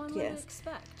expect, As one yes. would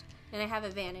expect. And I have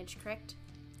advantage, correct?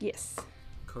 Yes.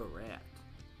 Correct.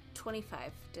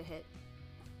 25 to hit.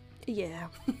 Yeah.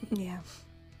 Yeah.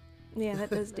 Yeah,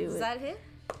 that does do Does it. that hit?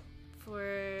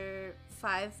 for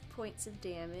 5 points of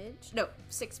damage. No,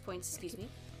 6 points, excuse me.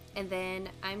 And then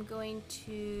I'm going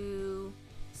to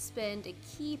spend a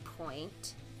key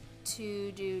point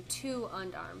to do 2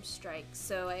 unarmed strikes.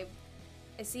 So I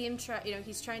see him try,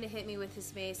 he's trying to hit me with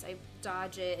his mace. I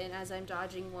dodge it, and as I'm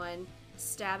dodging one,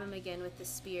 stab him again with the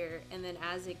spear, and then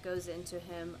as it goes into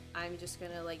him, I'm just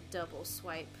gonna double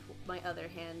swipe my other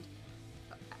hand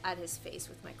at his face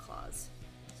with my claws.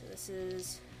 So this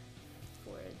is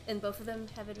for, and both of them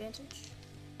have advantage.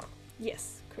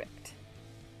 Yes, correct.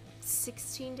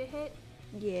 16 to hit.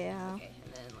 Yeah. Okay,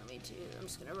 and then I'm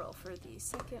just gonna roll for the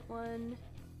second one.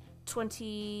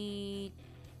 21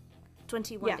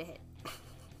 to hit.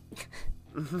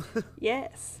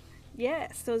 Yes.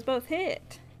 Those both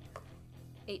hit.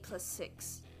 8 plus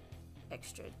 6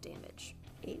 extra damage.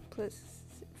 8 plus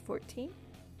 14?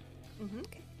 Mm-hmm.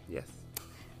 Okay. Yes.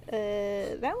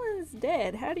 That one's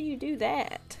dead. How do you do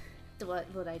that?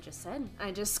 What I just said.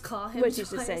 I just claw him What you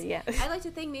twice. just said, yeah. I like to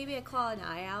think maybe I claw an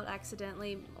eye out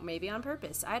accidentally, or maybe on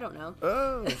purpose. I don't know.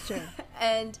 Oh, Sure.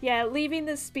 And Yeah, leaving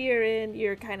the spear in,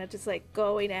 you're kind of just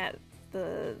going at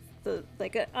the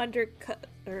an undercut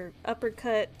or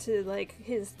uppercut to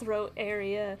his throat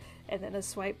area, and then a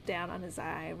swipe down on his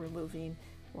eye, removing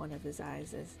one of his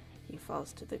eyes as he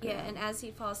falls to the ground. yeah, and as he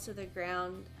falls to the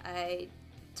ground, I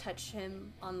touch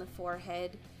him on the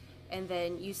forehead, and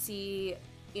then you see,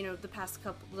 the past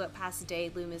day,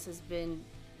 Lü'mis has been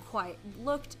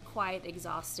looked quite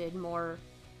exhausted, more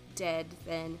dead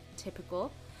than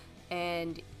typical,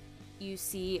 and you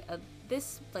see a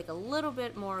little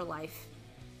bit more life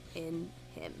in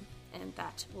him, and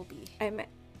that will be.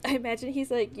 I imagine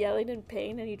he's yelling in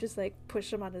pain, and you just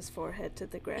push him on his forehead to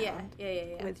the ground.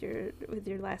 Yeah. With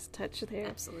your last touch there.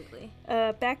 Absolutely.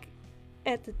 Back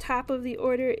at the top of the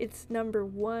order, it's number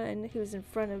 1 who's in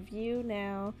front of you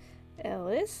now,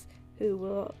 Ellis, who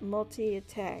will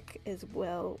multi-attack as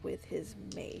well with his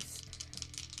mace.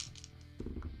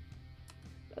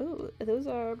 Oh, those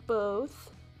are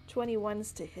both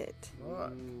 21s to hit.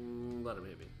 Let him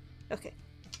hit me. Okay.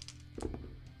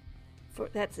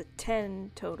 That's a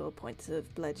 10 total points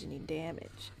of bludgeoning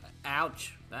damage.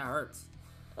 Ouch, that hurts.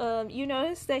 You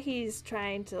notice that he's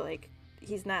trying to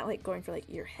he's not going for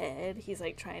your head. He's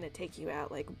trying to take you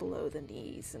out below the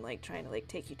knees and trying to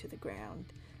take you to the ground.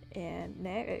 And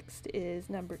next is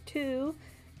number 2,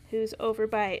 who's over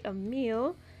by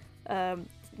Emil.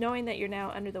 Knowing that you're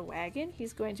now under the wagon,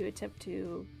 he's going to attempt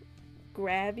to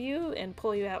grab you and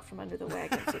pull you out from under the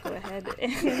wagon. So go ahead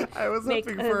and I was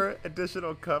hoping for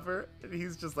additional cover, and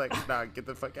he's just nah, get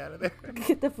the fuck out of there.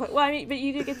 get the fuck. Well, I mean, but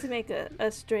you do get to make a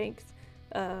strength.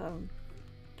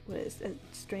 What is a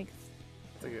strength?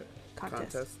 It's a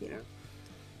contest. Yeah.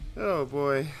 Oh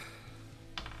boy.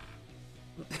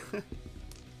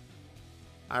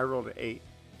 I rolled an 8.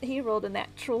 He rolled a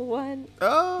natural 1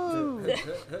 Oh.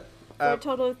 for a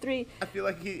total of 3. I feel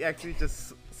like he actually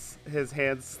just his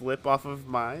hands slip off of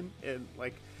mine, and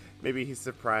maybe he's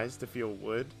surprised to feel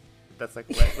wood that's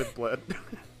wet with blood.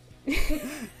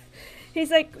 He's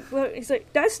like,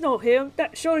 that's not him.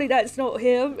 Surely that's not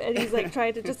him. And he's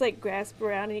trying to just grasp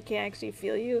around, and he can't actually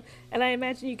feel you. And I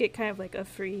imagine you get kind of a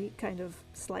free kind of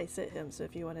slice at him. So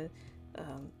if you want to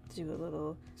do a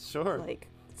little Sure.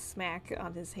 smack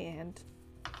on his hand,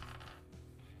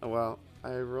 Well,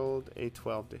 I rolled a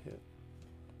 12 to hit.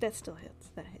 that still hits.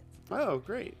 That hits. Oh,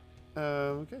 great.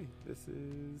 Okay, this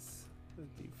is a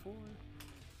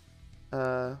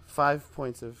D4. 5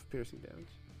 points of piercing damage.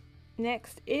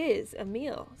 Next is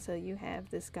Emil. So you have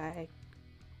this guy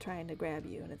trying to grab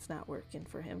you, and it's not working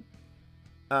for him.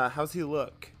 How's he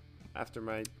look after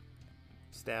my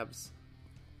stabs?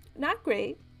 Not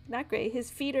great. Not great. His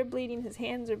feet are bleeding. His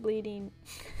hands are bleeding.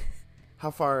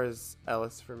 How far is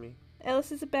Ellis from me?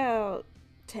 Ellis is about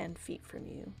 10 feet from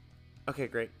you. Okay,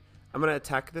 great. I'm gonna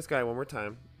attack this guy one more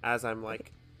time as I'm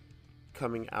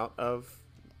coming out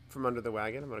from under the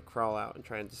wagon. I'm gonna crawl out and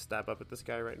try and just stab up at this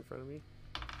guy right in front of me.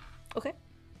 Okay.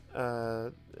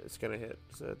 It's gonna hit.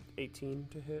 It's a 18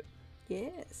 to hit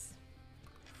Yes.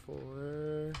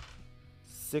 for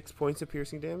 6 points of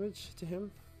piercing damage to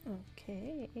him.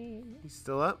 Okay. He's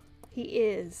still up. He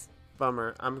is.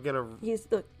 Bummer.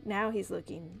 Now he's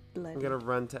looking bloody. I'm gonna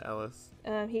run to Ellis.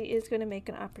 He is going to make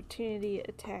an opportunity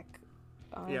attack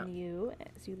on Yeah. you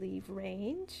as you leave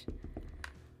range.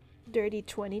 Dirty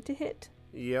 20 to hit.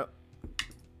 Yep.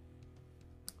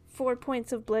 4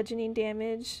 points of bludgeoning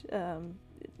damage.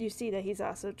 You see that he's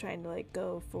also trying to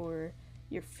go for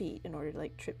your feet in order to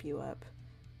trip you up.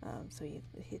 So he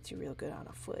hits you real good on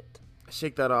a foot.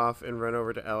 Shake that off and run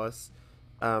over to Ellis.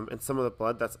 And some of the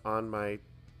blood that's on my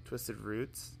twisted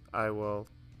roots, I will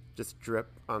just drip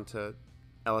onto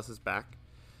Ellis's back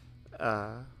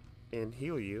and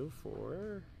heal you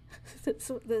for...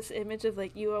 So this image of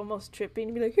like you almost tripping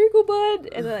and be like, here you go, bud,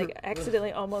 and then like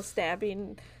accidentally almost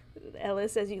stabbing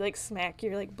Ellis as you like smack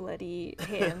your like bloody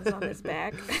hands on his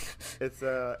back.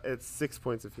 It's 6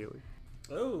 points of healing.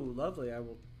 Oh, lovely. I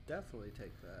will definitely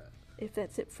take that. If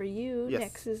that's it for you, Yes.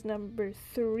 next is number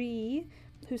 3,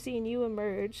 who seeing you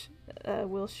emerge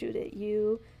will shoot at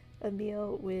you,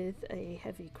 Emil, with a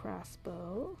heavy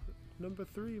crossbow. Number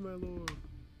 3, my lord.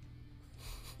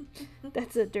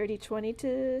 That's a dirty 20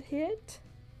 to hit.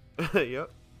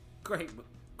 Yep. Great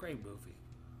movie.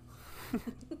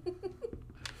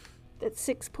 That's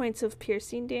 6 points of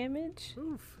piercing damage.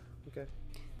 Oof. Okay.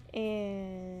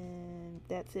 And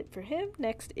that's it for him.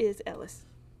 Next is Ellis.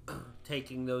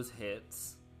 Taking those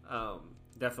hits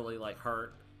definitely like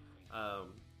hurt,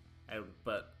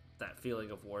 but that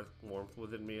feeling of warmth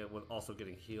within me, with also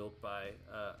getting healed by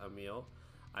Emil,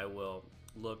 I will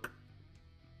look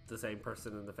the same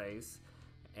person in the face,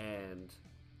 and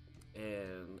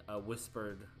in a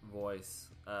whispered voice,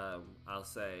 I'll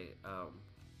say,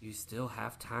 "You still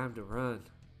have time to run.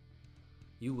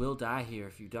 You will die here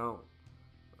if you don't."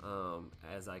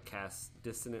 As I cast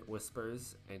Dissonant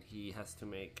Whispers, and he has to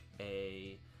make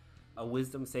a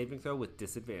Wisdom saving throw with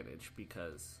disadvantage,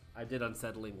 because I did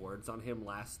Unsettling Words on him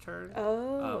last turn.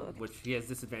 Okay. Which he has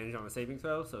disadvantage on a saving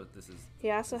throw, so this is...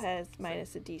 He also has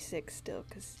minus a d6 still,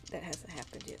 because that hasn't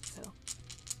happened yet, so...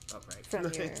 Oh, right. From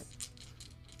your...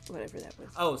 whatever that was.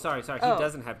 Oh, sorry. He Oh.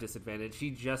 doesn't have disadvantage. He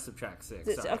just subtracts 6.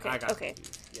 This- Sorry, okay, I got okay.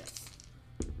 confused. Yes.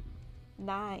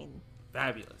 9.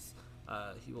 Fabulous.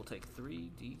 He will take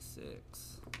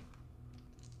 3d6.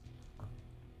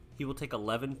 He will take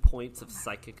 11 points of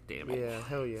psychic damage. Yeah,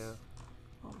 hell yeah.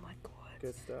 Oh my god.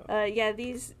 Good stuff. Yeah,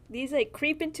 these like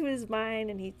creep into his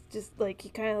mind, and he just like, he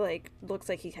kind of like looks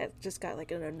like he has just got like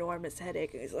an enormous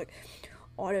headache, and he's like,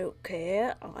 I don't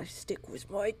care, I stick with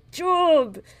my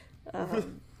job.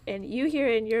 And you hear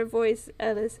in your voice,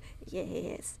 Ellis,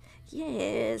 yes,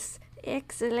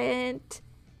 excellent.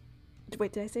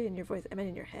 Wait, did I say it in your voice? I meant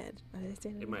in your head. What did I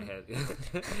say In my head.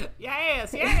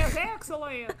 Yes. yes,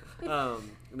 excellent.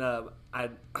 No,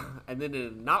 and then in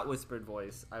a not whispered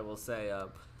voice, I will say,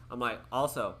 I'm like,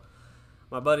 also,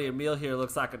 my buddy Emil here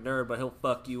looks like a nerd, but he'll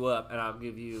fuck you up, and I'll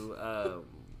give you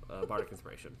Bardic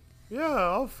Inspiration. Yeah,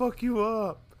 I'll fuck you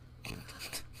up.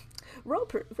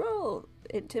 Roll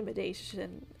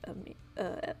intimidation,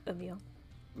 Emil.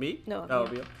 Me? No, Oh,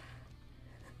 Emil. Emil.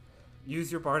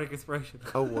 Use your Bardic Inspiration.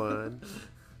 A 1.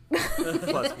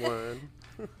 Plus 1.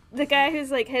 The guy who's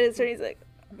like head is turning, he's like,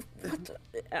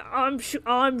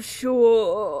 I'm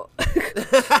sure.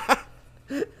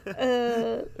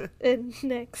 And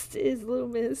next is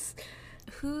Lü'mis.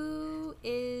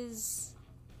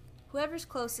 Whoever's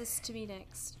closest to me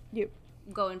next? You.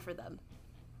 I'm going for them.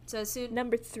 So as soon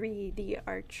Number 3, the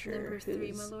archer. Number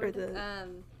 3, my lord.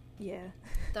 Yeah.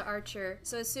 The archer.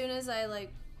 So as soon as I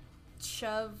like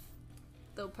shove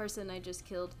the person I just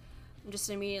killed, I'm just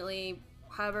immediately,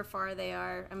 however far they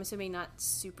are, I'm assuming not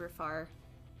super far,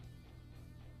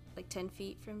 like 10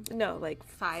 feet from... No, like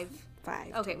 5.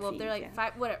 5. Okay, well, if they're like yeah.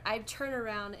 5, whatever. I turn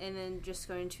around and then just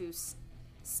going to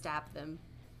stab them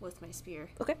with my spear.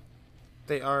 Okay.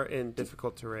 They are in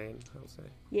difficult terrain, I'll say.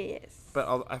 Yes.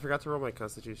 But I forgot to roll my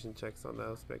constitution checks on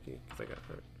those, Becky, because I got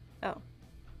hurt. Oh.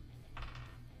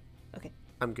 Okay.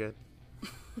 I'm good.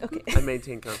 Okay. I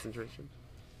maintain concentration.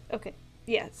 Okay.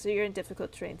 Yeah, so you're in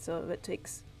difficult terrain, so it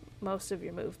takes most of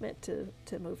your movement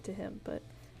to move to him, but...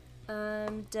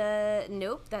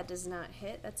 Nope, that does not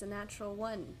hit. That's a natural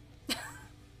 1.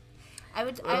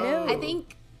 I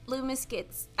think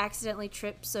Lü'mis accidentally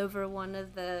trips over one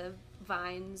of the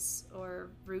vines or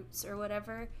roots or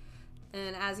whatever,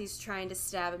 and as he's trying to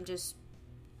stab him, just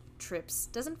trips.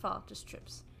 Doesn't fall, just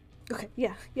trips. Okay,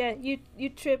 yeah. You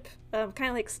trip, kind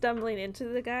of like stumbling into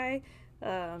the guy,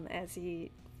 as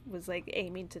he was like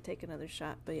aiming to take another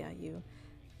shot, but yeah, you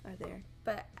are there.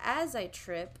 But as I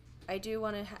trip, I do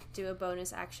want to do a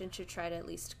bonus action to try to at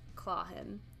least claw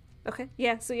him. Okay,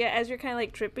 yeah, so yeah, as you're kind of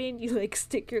like tripping, you like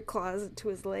stick your claws into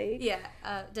his leg. Yeah,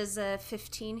 does a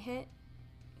 15 hit?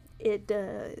 It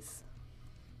does.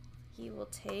 He will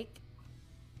take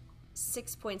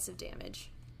 6 points of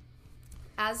damage.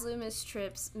 As Lü'mis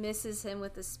trips, misses him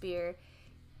with the spear,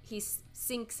 he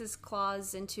sinks his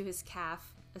claws into his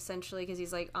calf, essentially, because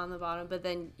he's like on the bottom, but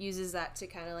then uses that to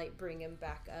kind of like bring him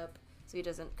back up so he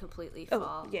doesn't completely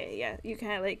fall. Oh, yeah. You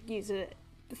kind of like use it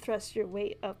to thrust your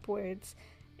weight upwards.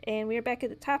 And we are back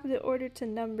at the top of the order to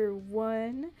number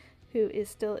 1, who is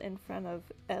still in front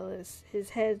of Ellis. His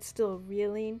head's still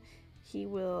reeling. He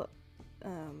will,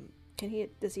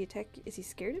 does he attack? Is he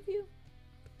scared of you?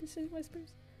 Dissonant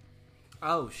Whispers?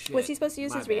 Oh shit! Was he supposed to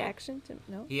use My his bad. reaction to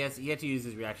no? He had to use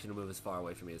his reaction to move as far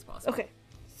away from me as possible. Okay,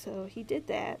 so he did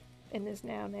that and is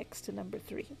now next to number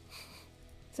 3.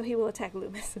 So he will attack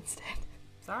Lü'mis instead.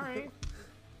 Sorry.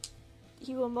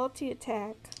 He will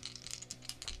multi-attack.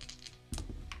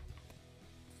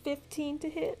 15 to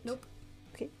hit. Nope.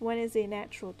 Okay, one is a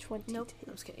natural 20 Nope. to hit.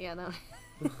 I'm just kidding. Yeah, no.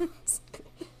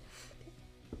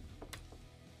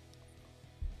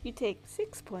 You take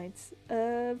 6 points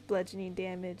of bludgeoning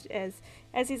damage as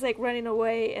he's like running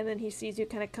away, and then he sees you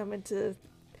kind of come into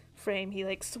frame. He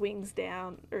like swings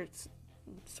down or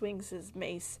swings his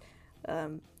mace,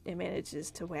 and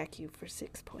manages to whack you for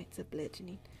 6 points of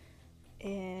bludgeoning.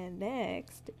 And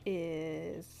next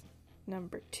is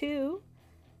number 2,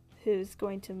 who's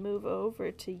going to move over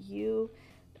to you,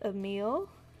 Emil,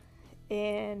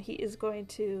 and he's going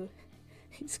to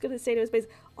say to his base,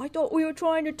 I thought we were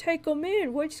trying to take him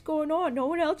in. What's going on? No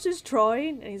one else is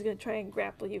trying. And he's going to try and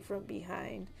grapple you from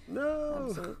behind.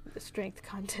 No. So the strength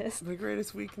contest. My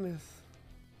greatest weakness.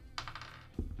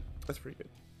 That's pretty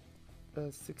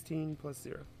good. 16 plus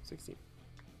 0. 16.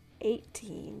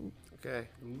 18. Okay.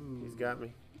 He's got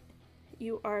me.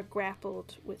 You are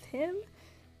grappled with him.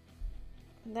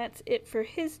 And that's it for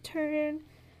his turn.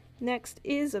 Next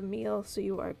is Emil, so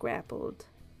you are grappled.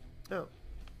 Oh.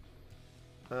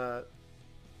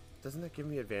 Doesn't that give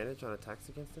me advantage on attacks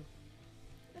against him?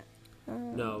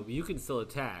 No, you can still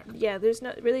attack. Yeah, there's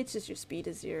no... Really, it's just your speed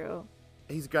is 0.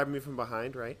 He's grabbing me from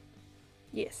behind, right?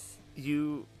 Yes.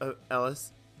 You,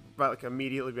 Ellis, about like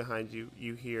immediately behind you,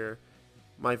 you hear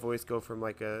my voice go from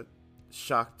like a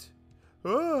shocked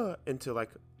into like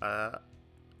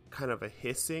kind of a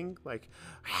hissing, like,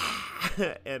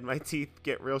 and my teeth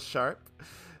get real sharp.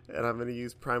 And I'm gonna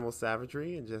use primal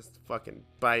savagery and just fucking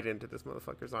bite into this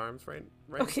motherfucker's arms right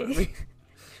Okay. in front of me.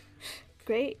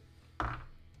 Great.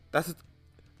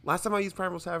 Last time I used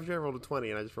primal savagery, I rolled a 20,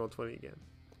 and I just rolled 20 again.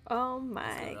 Oh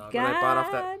my So, god. When I bought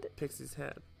off that pixie's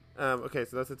head. Okay,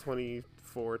 so that's a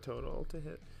 24 total to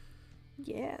hit.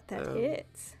 Yeah, that Um,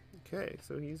 hits. Okay,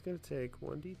 so he's gonna take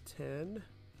 1d10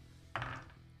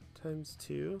 times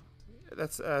 2.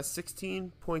 That's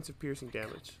 16 points of piercing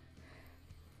damage.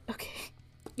 Okay.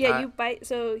 Yeah, you bite.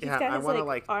 So he's yeah, got I his wanna,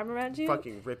 like arm around you.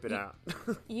 Fucking rip it out.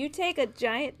 You take a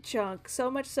giant chunk, so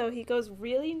much so he goes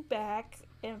reeling back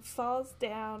and falls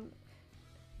down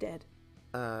dead.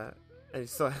 And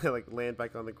so I like land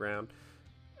back on the ground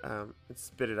and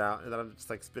spit it out, and then I'm just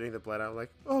like spitting the blood out,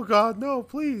 like, oh god, no,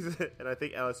 please. And I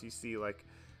think, Ellis, you see like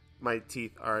my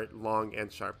teeth are long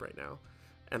and sharp right now,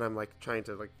 and I'm like trying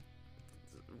to like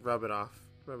rub it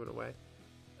away.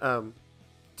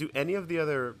 Do any of the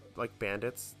other like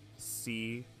bandits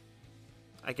see?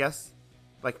 I guess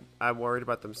like I'm worried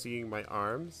about them seeing my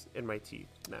arms and my teeth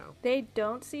now. They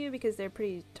don't see you because they're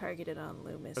pretty targeted on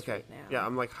Lü'mis right now. Yeah,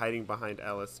 I'm like hiding behind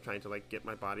Ellis, trying to like get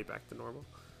my body back to normal.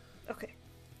 Okay,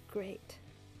 great.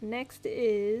 Next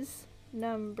is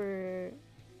number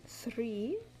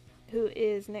 3, who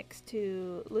is next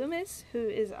to Lü'mis, who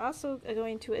is also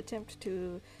going to attempt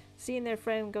to, seeing their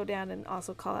friend go down and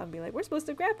also call out and be like, we're supposed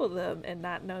to grapple them, and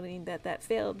not knowing that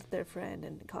failed their friend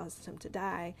and caused him to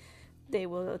die, they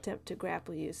will attempt to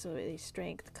grapple you, so a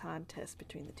strength contest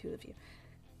between the two of you.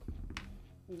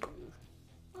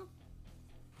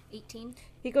 18.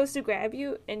 He goes to grab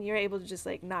you, and you're able to just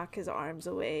like knock his arms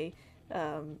away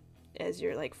as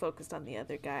you're like focused on the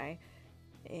other guy.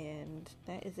 And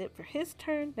that is it for his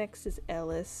turn. Next is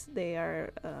Ellis. They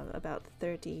are about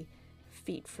 30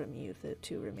 feet from you, the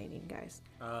 2 remaining guys.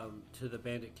 To the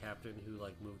bandit captain who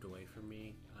like moved away from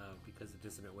me because of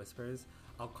dissonant whispers,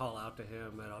 I'll call out to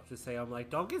him and I'll just say, I'm like,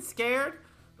 don't get scared.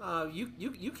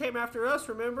 You came after us,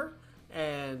 remember?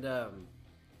 And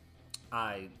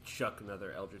I chuck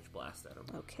another eldritch blast at him.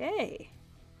 Okay.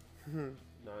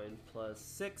 9 plus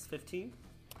 6, 15.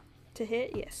 To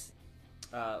hit, yes.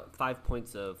 5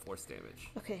 points of force damage.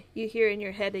 Okay, you hear in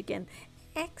your head again,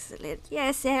 excellent.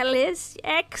 Yes, Ellis,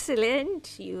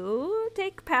 excellent. You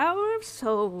take power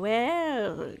so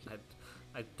well.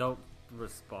 I don't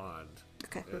respond.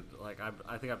 Okay. Like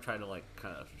I think I'm trying to like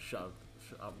kind of shove.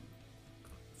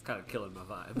 It's kind of killing my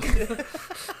vibe.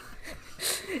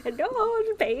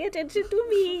 Don't pay attention to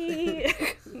me.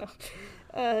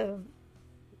 No.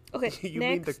 Okay. You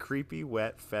next. mean the creepy,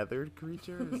 wet, feathered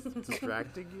creature is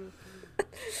distracting you?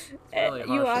 Really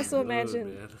You harsh also mood,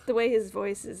 imagine man. the way his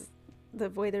voice is, the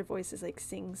way their voice is like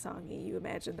sing-songy. You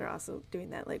imagine they're also doing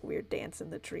that like weird dance in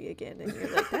the tree again, and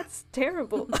you're like, that's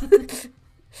terrible.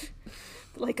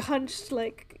 Like hunched,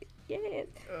 like yeah.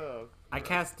 Oh. I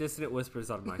cast dissonant whispers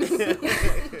on myself.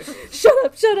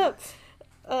 Shut up.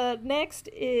 Next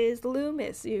is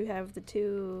Lü'mis. You have the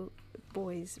two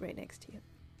boy's right next to you.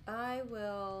 I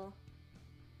will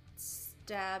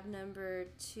stab number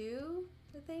 2,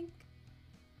 I think.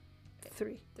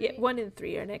 3. Yeah, 1 and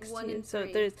 3 are next to you. So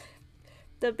there's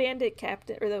the bandit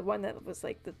captain, or the one that was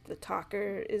like the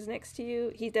talker, is next to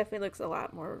you. He definitely looks a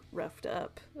lot more roughed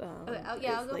up. I'll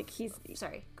go. Like he's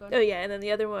sorry. Go Oh yeah, and then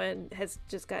the other one has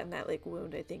just gotten that like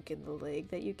wound, I think, in the leg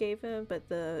that you gave him. But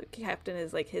the captain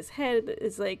is like, his head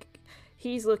is like,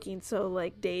 he's looking so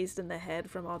like dazed in the head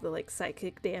from all the like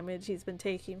psychic damage he's been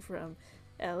taking from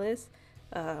Ellis.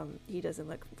 He doesn't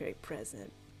look very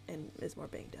present and is more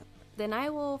banged up. Then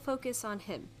I will focus on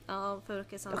him. I'll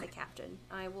focus on the captain.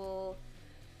 I will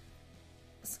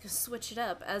switch it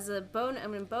up. As a I'm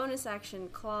going to bonus action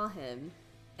claw him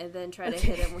and then try to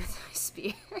hit him with my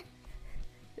spear.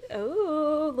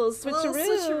 Oh, little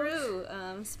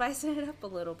switcheroo. Spicing it up a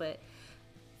little bit.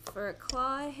 For a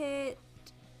claw hit,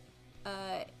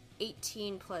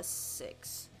 18 plus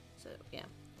 6. So, yeah.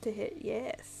 To hit,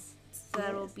 yes. So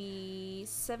that'll be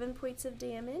 7 points of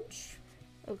damage.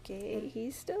 Okay,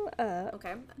 he's still up.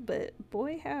 Okay. But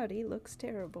boy howdy, looks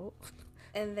terrible.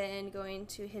 And then going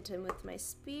to hit him with my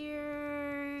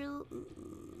spear.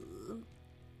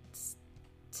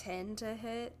 10 to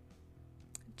hit.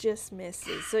 Just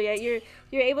misses. So yeah, you're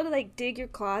able to like dig your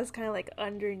claws kind of like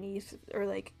underneath, or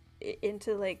like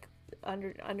into like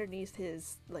underneath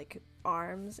his like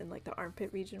arms and like the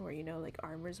armpit region where like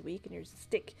armor's weak, and you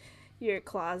stick your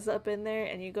claws up in there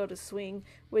and you go to swing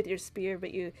with your spear,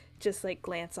 but you just like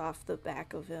glance off the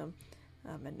back of him,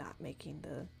 and not making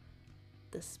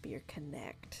the spear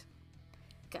connect.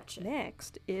 Gotcha.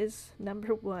 Next is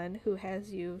number 1, who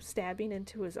has you stabbing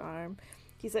into his arm.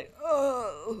 He's like,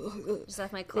 oh. Just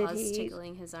have my claws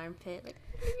tickling his armpit. Like,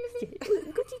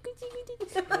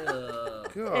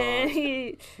 and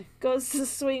he goes to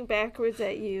swing backwards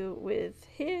at you with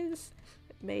his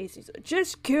mace. He's like,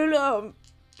 just kill him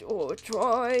or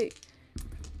try.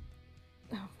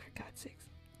 Oh, for God's sakes.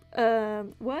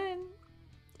 One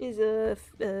is a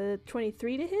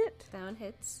 23 to hit. that one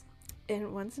hits.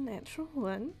 And one's a natural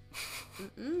 1.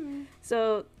 Mm-mm.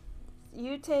 So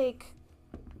you take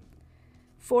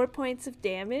 4 points of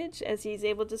damage as he's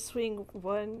able to swing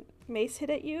one mace hit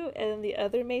at you, and then the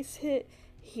other mace hit,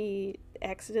 he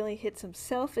accidentally hits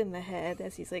himself in the head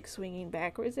as he's like swinging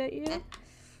backwards at you.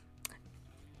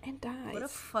 And dies. What a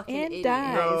fucking and idiot.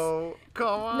 dies. No,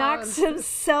 come on. Knocks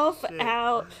himself Shit.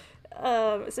 out.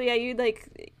 So yeah, you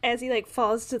like, as he like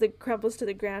crumbles to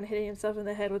the ground, hitting himself in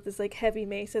the head with this like heavy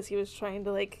mace as he was trying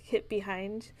to like hit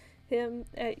behind him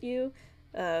at you.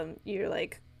 You're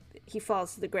like, he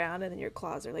falls to the ground, and then your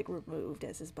claws are like removed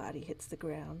as his body hits the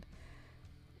ground.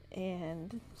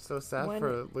 And So sad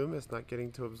for Lü'mis not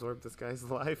getting to absorb this guy's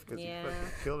life because he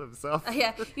fucking killed himself.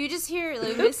 Yeah, you just hear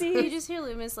Lü'mis. You just hear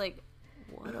Lü'mis like,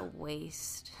 what a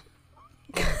waste.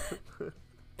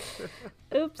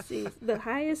 Oopsies. The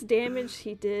highest damage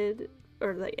he did,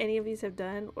 or like any of these have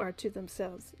done, was to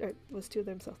themselves.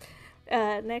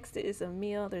 Next is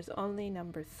Emil. There's only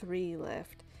number 3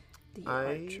 left. The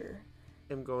archer.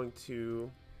 I'm going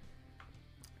to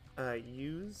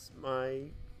use my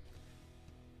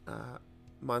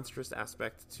monstrous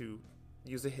aspect to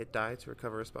use a hit die to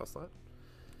recover a spell slot.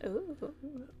 Ooh.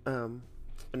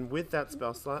 And with that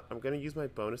spell slot, I'm going to use my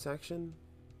bonus action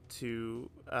to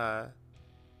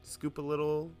scoop a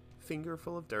little finger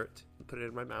full of dirt and put it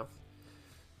in my mouth.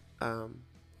 And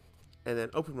then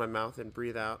open my mouth and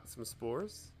breathe out some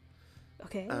spores.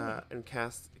 Okay. And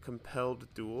cast Compelled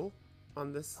Duel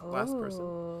on this last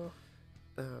person.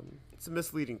 It's a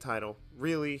misleading title.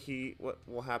 Really, what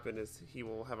will happen is he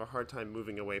will have a hard time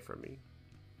moving away from me.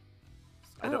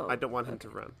 I don't want him to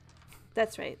run.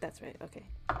 That's right. Okay.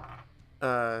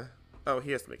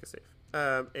 He has to make a save.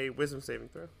 A wisdom saving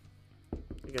throw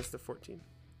against the 14.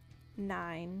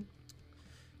 9.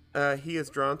 He is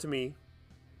drawn to me.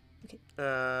 Okay.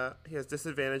 He has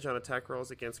disadvantage on attack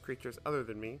rolls against creatures other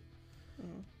than me.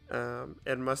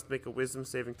 And must make a wisdom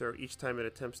saving throw each time it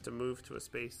attempts to move to a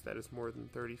space that is more than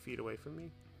 30 feet away from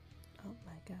me. Oh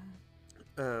my god.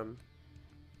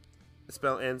 The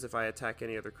spell ends if I attack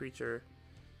any other creature,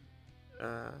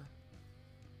 or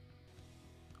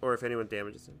if anyone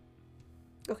damages him.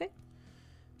 Okay.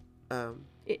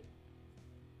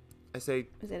 I say,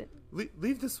 Is that it?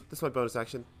 leave this. This is my bonus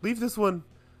action. Leave this one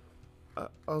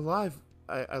alive.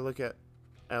 I look at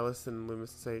Ellis and Lü'mis and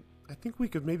say, I think we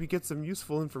could maybe get some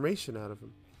useful information out of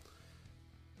him.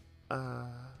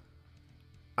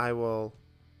 I will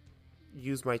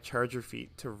use my charger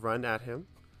feet to run at him.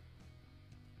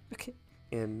 Okay.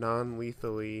 And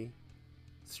non-lethally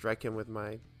strike him with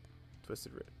my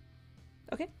twisted rib.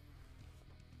 Okay.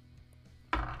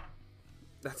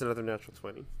 That's another natural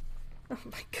 20. Oh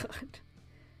my god.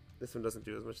 This one doesn't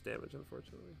do as much damage,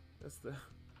 unfortunately. That's the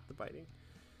biting.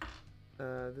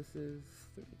 This is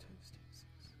 30 times 2, 6.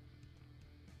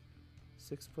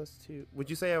 6 plus 2. Would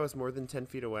you say I was more than 10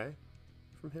 feet away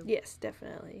from him? Yes,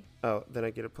 definitely. Oh, then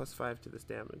I get a plus 5 to this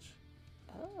damage.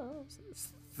 Oh. So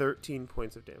it's 13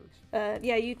 points of damage.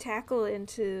 Yeah, you tackle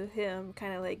into him,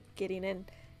 kind of like getting in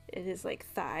his like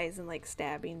thighs and like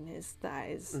stabbing his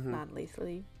thighs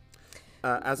non-lethally.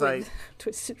 As I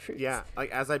twisted roots. Yeah, like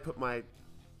as I put my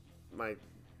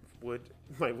wood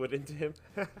into him.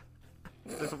 I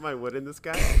put my wood in this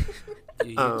guy.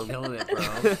 Dude, you're killing it,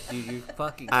 bro. Dude, you're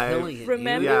fucking killing it.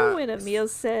 Remember when Emil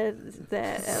said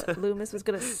that Lü'mis was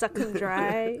gonna suck him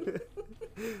dry?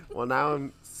 Well, now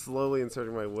I'm slowly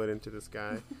inserting my wood into this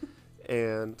guy,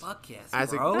 and Fuck yes,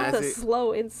 as bro. That's a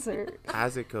slow insert.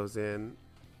 As it goes in,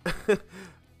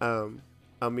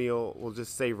 Emil will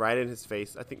just say right in his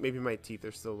face. I think maybe my teeth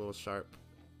are still a little sharp,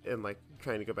 and like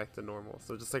trying to go back to normal.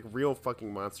 So just like real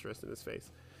fucking monstrous in his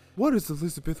face. What does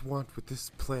Elizabeth want with this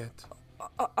plant?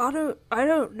 I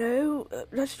don't know.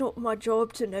 That's not my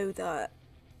job to know that.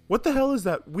 What the hell is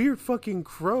that weird fucking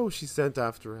crow she sent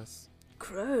after us?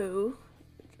 Crow?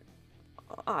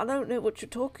 I don't know what you're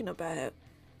talking about.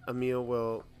 Emil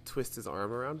will twist his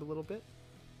arm around a little bit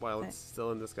while it's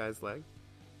still in this guy's leg.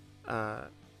 I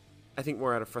think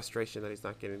more out of frustration that he's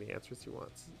not getting the answers he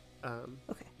wants.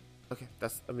 Okay,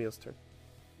 that's Emil's turn.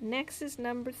 Next is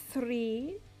number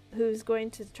 3, who's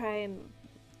going to try and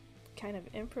kind of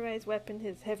improvise weapon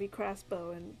his heavy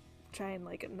crossbow and try and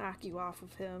like knock you off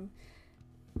of him.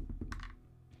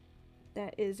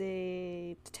 That is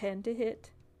a 10 to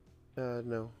hit.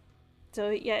 No. So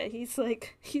yeah, he's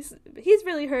like he's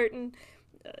really hurting.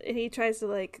 And he tries to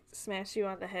like smash you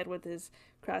on the head with his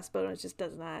crossbow, and it just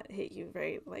does not hit you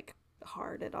very like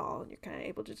hard at all, and you're kind of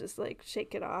able to just like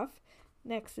shake it off.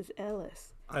 Next is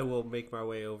Ellis. I will make my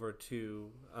way over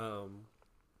to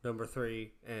number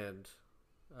 3 and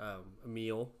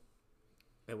Emil,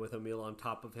 and with Emil on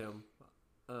top of him.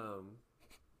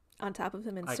 On top of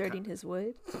him, inserting his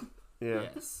wood. Yeah.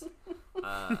 Yes.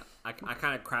 I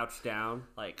kind of crouch down,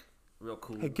 like real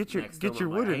cool. Hey, get your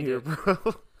wood in here, bro.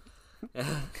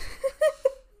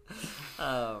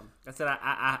 I said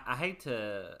I hate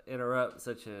to interrupt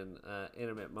such an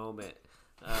intimate moment,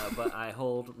 but I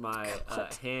hold my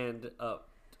hand up,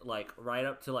 like right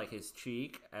up to like his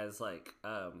cheek, as like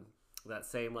that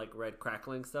same like red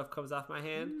crackling stuff comes off my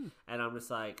hand, and I'm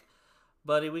just like,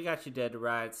 buddy, we got you dead to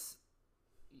rights.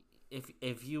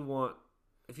 If you want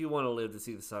to live to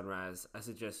see the sunrise, I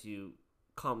suggest you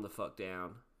calm the fuck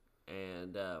down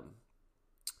and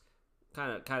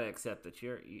kind of accept that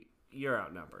you're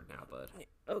outnumbered now, bud.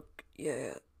 Okay,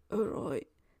 yeah, all right.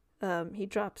 He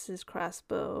drops his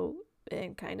crossbow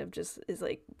and kind of just is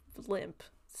like limp,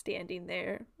 standing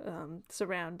there,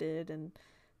 surrounded, and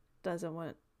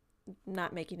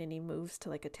not making any moves to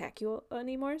like attack you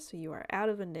anymore. So you are out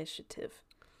of initiative.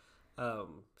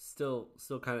 Still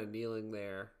kind of kneeling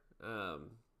there.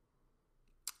 I'm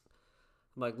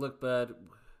like, look, bud,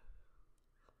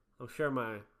 I'm sure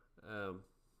my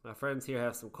friends here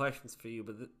have some questions for you,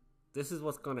 but this is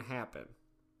what's going to happen.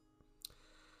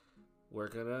 We're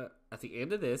gonna, at the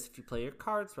end of this, if you play your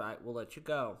cards right, we'll let you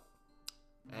go.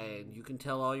 And you can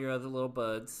tell all your other little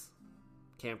buds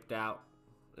camped out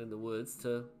in the woods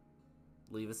to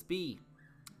leave us be.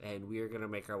 And we are going to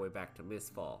make our way back to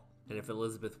Mistfall. And if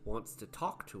Elizabeth wants to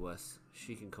talk to us,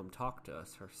 she can come talk to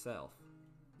us herself.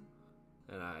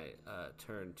 And I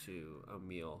turn to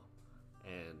Emil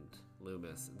and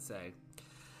Lü'mis and say,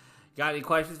 got any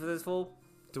questions for this fool?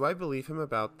 Do I believe him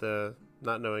about the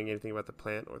not knowing anything about the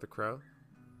plant or the crow?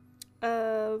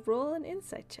 Roll an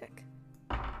insight check.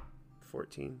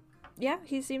 14. Yeah,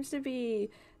 he seems to be...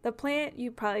 The plant,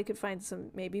 you probably could find some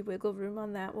maybe wiggle room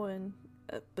on that one.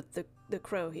 But the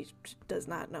crow, he does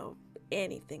not know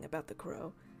anything about the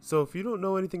crow. So if you don't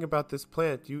know anything about this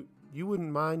plant, you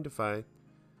wouldn't mind if I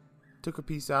took a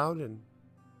piece out and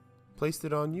placed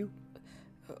it on you?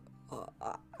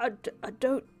 I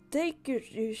don't think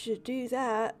you should do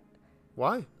that.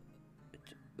 Why?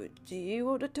 Do you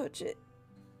want to touch it?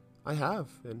 I have,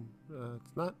 and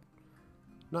it's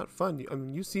not fun. I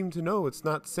mean, you seem to know it's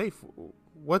not safe.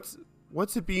 What's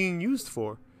it being used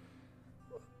for?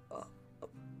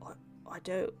 I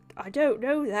don't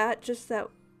know that. Just that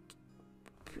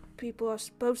people are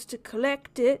supposed to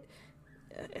collect it,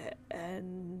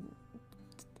 and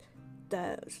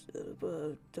that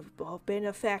the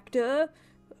benefactor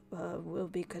will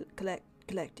be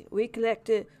collecting. We collect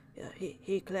it.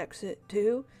 He collects it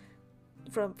too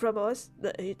from us.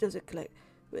 He doesn't collect,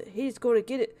 but he's going to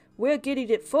get it. We're getting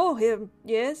it for him.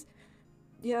 Yes,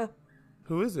 yeah.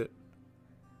 Who is it?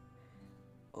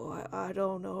 Oh, I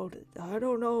don't know. I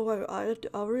don't know. I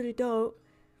really don't.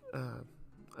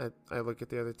 I look at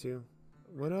the other two.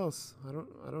 What else? I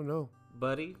don't know.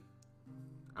 Buddy,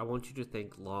 I want you to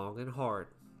think long and hard.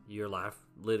 Your life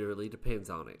literally depends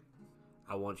on it.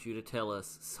 I want you to tell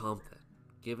us something.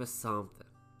 Give us something.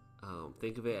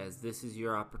 Think of it as this is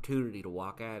your opportunity to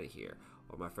walk out of here,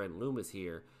 or my friend Lü'mis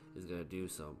here is going to do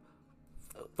some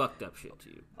fucked up shit to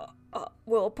you.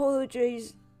 Well,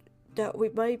 apologies that we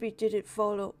maybe didn't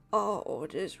follow our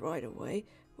orders right away.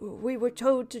 We were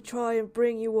told to try and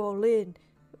bring you all in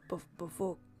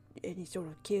before any sort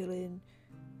of killing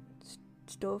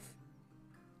stuff.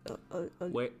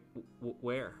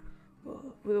 Where?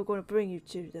 We were going to bring you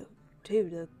to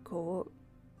the court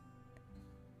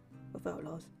of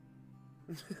outlaws.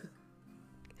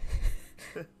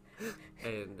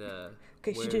 And in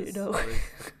case you didn't know.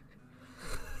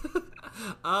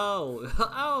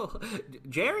 Oh,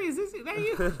 Jerry, is that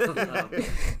you?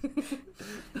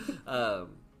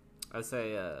 I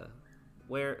say,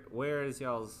 where is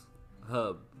y'all's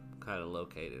hub kind of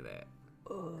located at?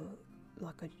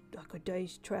 Like a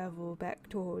day's travel back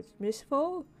towards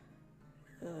Mistfall,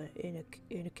 in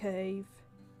a cave.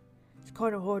 It's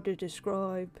kind of hard to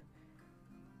describe.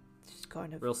 It's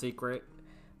kind of real secret.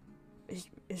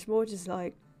 It's more just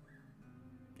like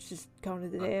it's just kind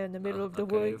of there in the middle of the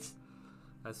woods.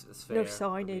 That's fair. No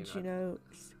signage, you know.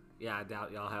 Yeah, I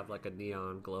doubt y'all have like a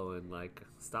neon glowing like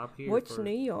stop here. What's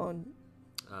neon?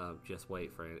 Just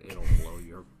wait for it. It'll blow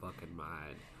your fucking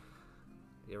mind.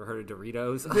 You ever heard of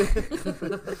Doritos?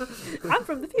 I'm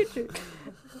from the future.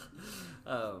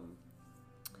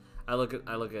 I look at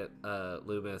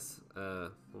Lü'mis.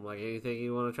 I'm like, anything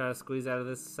you want to try to squeeze out of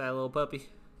this sad little puppy?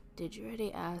 Did you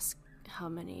already ask how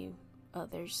many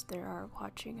others there are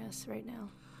watching us right now?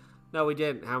 No, we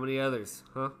didn't. How many others,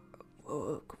 huh?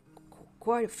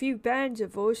 Quite a few bands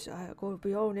of us. I gotta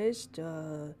be honest.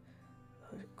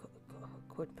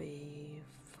 Could be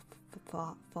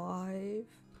 5,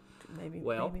 maybe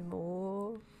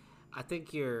more. I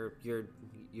think your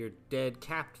dead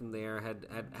captain there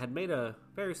had made a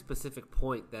very specific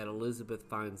point that Elizabeth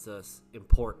finds us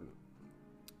important.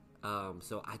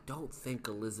 So I don't think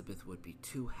Elizabeth would be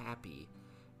too happy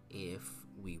if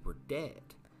we were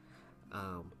dead.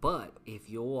 But if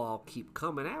you'll all keep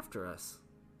coming after us,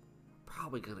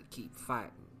 probably gonna keep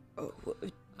fighting.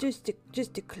 Just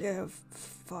to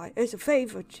clarify, as a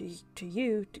favor to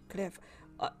you, to clarify,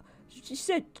 she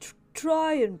said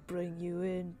try and bring you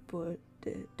in, but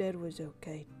that was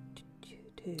okay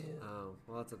too. Oh,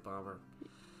 well, that's a bummer.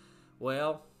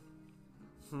 Well,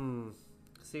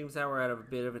 seems that we're at a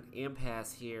bit of an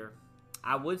impasse here.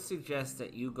 I would suggest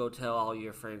that you go tell all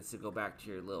your friends to go back to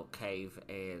your little cave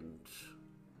and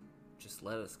just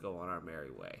let us go on our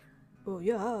merry way. Oh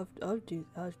yeah, I'll do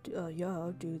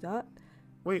that.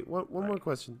 Wait, one more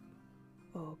question.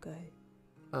 Okay.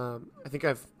 I think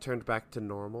I've turned back to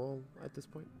normal at this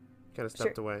point. Kind of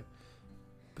stepped away.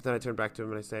 But then I turn back to him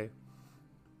and I say,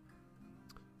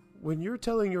 when you're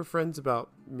telling your friends about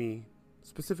me,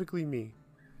 specifically me,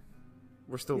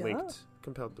 we're still linked,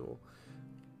 compelled duel.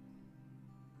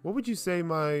 What would you say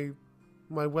my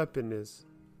weapon is?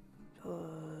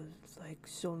 It's like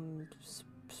some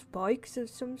spikes of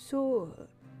some sort.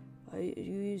 Are you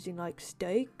using like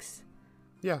stakes?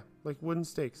 Yeah, like wooden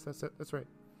stakes. That's it. That's right.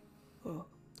 Oh,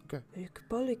 okay. You could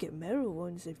probably get metal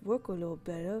ones that work a little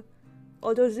better.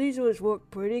 Although these ones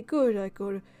work pretty good, I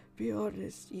gotta be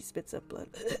honest. He spits up blood.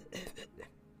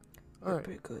 All right.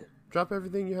 Pretty good. Drop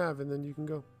everything you have, and then you can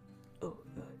go. Oh,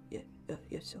 yes,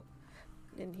 so.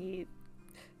 And he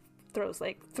throws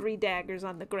like 3 daggers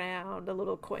on the ground, a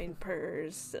little coin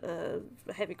purse, a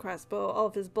heavy crossbow, all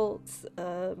of his bolts.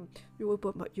 You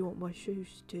want my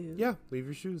shoes too? Yeah, leave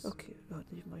your shoes. Okay, I'll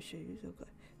leave my shoes.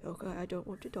 Okay, I don't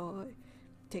want to die.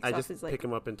 Takes I off just his pick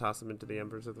him up and toss him into the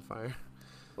embers of the fire.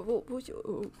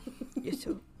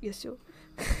 Yes, sir.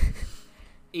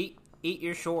 Eat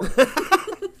your shorts.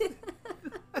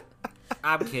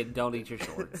 I'm kidding. Don't eat your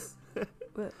shorts.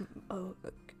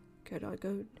 Can I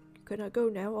go? Can I go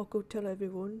now? I'll go tell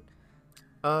everyone.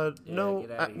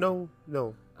 No.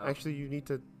 Oh. Actually, you need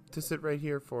to sit right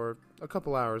here for a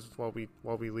couple hours while we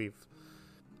leave.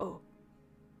 Oh.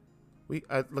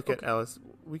 I look at Ellis.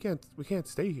 We can't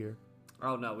stay here.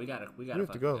 Oh no, we gotta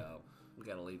have to go. We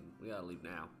gotta leave. We gotta leave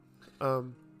now.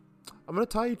 I'm gonna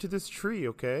tie you to this tree,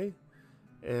 okay?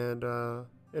 And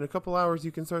in a couple hours,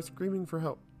 you can start screaming for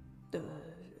help.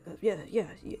 Yeah.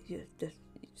 That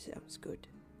sounds good.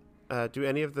 Do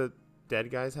any of the dead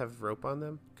guys have rope on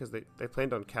them? Because they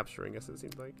planned on capturing us, it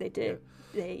seems like. They did.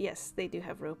 Yeah. They do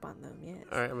have rope on them, yes.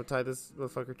 Alright, I'm gonna tie this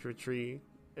motherfucker to a tree.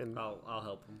 And I'll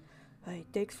help him. hey,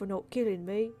 thanks for not killing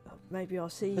me. Maybe I'll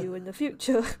see you in the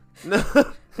future. No.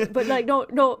 But like,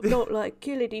 not like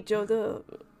killing each other.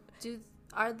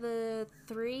 Are the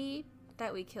 3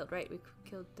 that we killed, right? We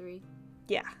killed 3.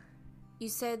 Yeah. You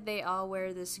said they all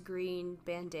wear this green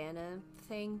bandana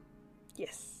thing.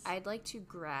 Yes. I'd like to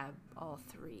grab all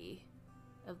 3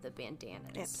 of the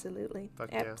bandanas. Absolutely.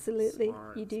 Fuck yeah. Absolutely.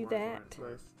 Smart, You do smart, that.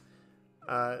 smart.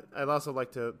 Nice. I'd also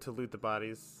like to loot the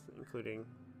bodies, including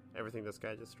everything this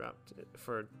guy just dropped,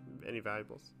 for any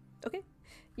valuables. Okay.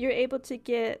 You're able to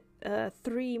get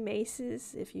 3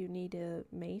 maces if you need a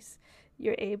mace.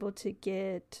 You're able to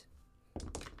get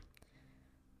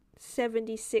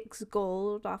 76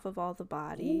 gold off of all the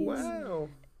bodies. Wow.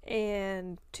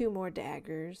 And 2 more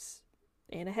daggers.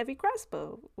 And a heavy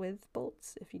crossbow with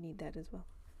bolts if you need that as well.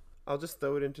 I'll just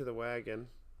throw it into the wagon.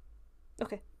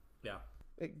 Okay. Yeah.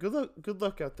 Hey, good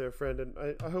luck out there, friend,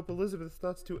 and I hope Elizabeth's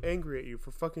not too angry at you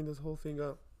for fucking this whole thing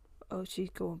up. Oh,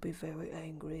 she's going to be very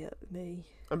angry at me.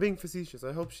 I'm being facetious.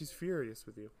 I hope she's furious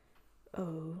with you.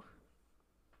 Oh.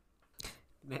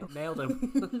 Nailed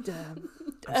him. Damn.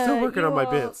 I'm still working on my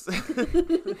bits.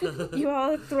 You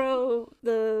all throw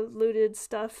the looted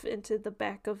stuff into the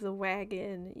back of the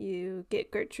wagon. You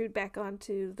get Gertrude back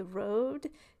onto the road.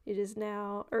 It is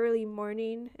now early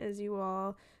morning as you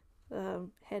all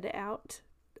head out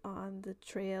on the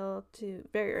trail to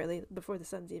very early before the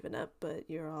sun's even up, but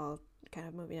you're all kind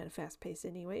of moving at a fast pace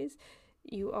anyways.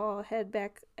 You all head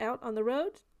back out on the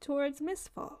road towards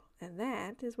Mistfall, and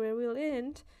that is where we'll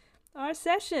end our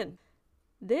session.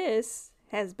 This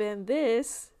has been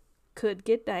This Could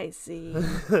Get Dicey.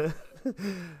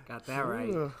 Got that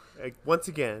right. Like, once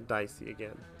again, dicey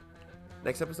again.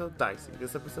 Next episode, dicey.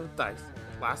 This episode, dicey.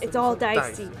 Last It's episode, all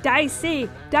dicey. Dicey!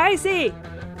 Dicey!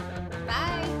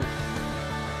 Bye!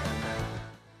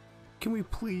 Can we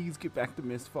please get back to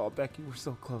Mistfall? Becky, we're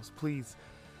so close, please.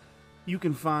 You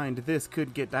can find This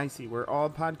Could Get Dicey where all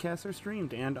podcasts are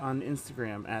streamed and on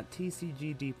Instagram at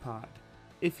TCGDpod.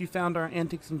 If you found our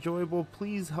antics enjoyable,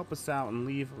 please help us out and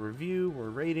leave a review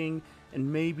or rating,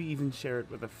 and maybe even share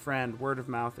it with a friend. Word of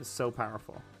mouth is so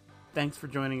powerful. Thanks for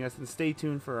joining us, and stay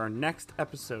tuned for our next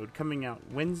episode coming out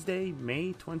Wednesday,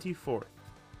 May 24th.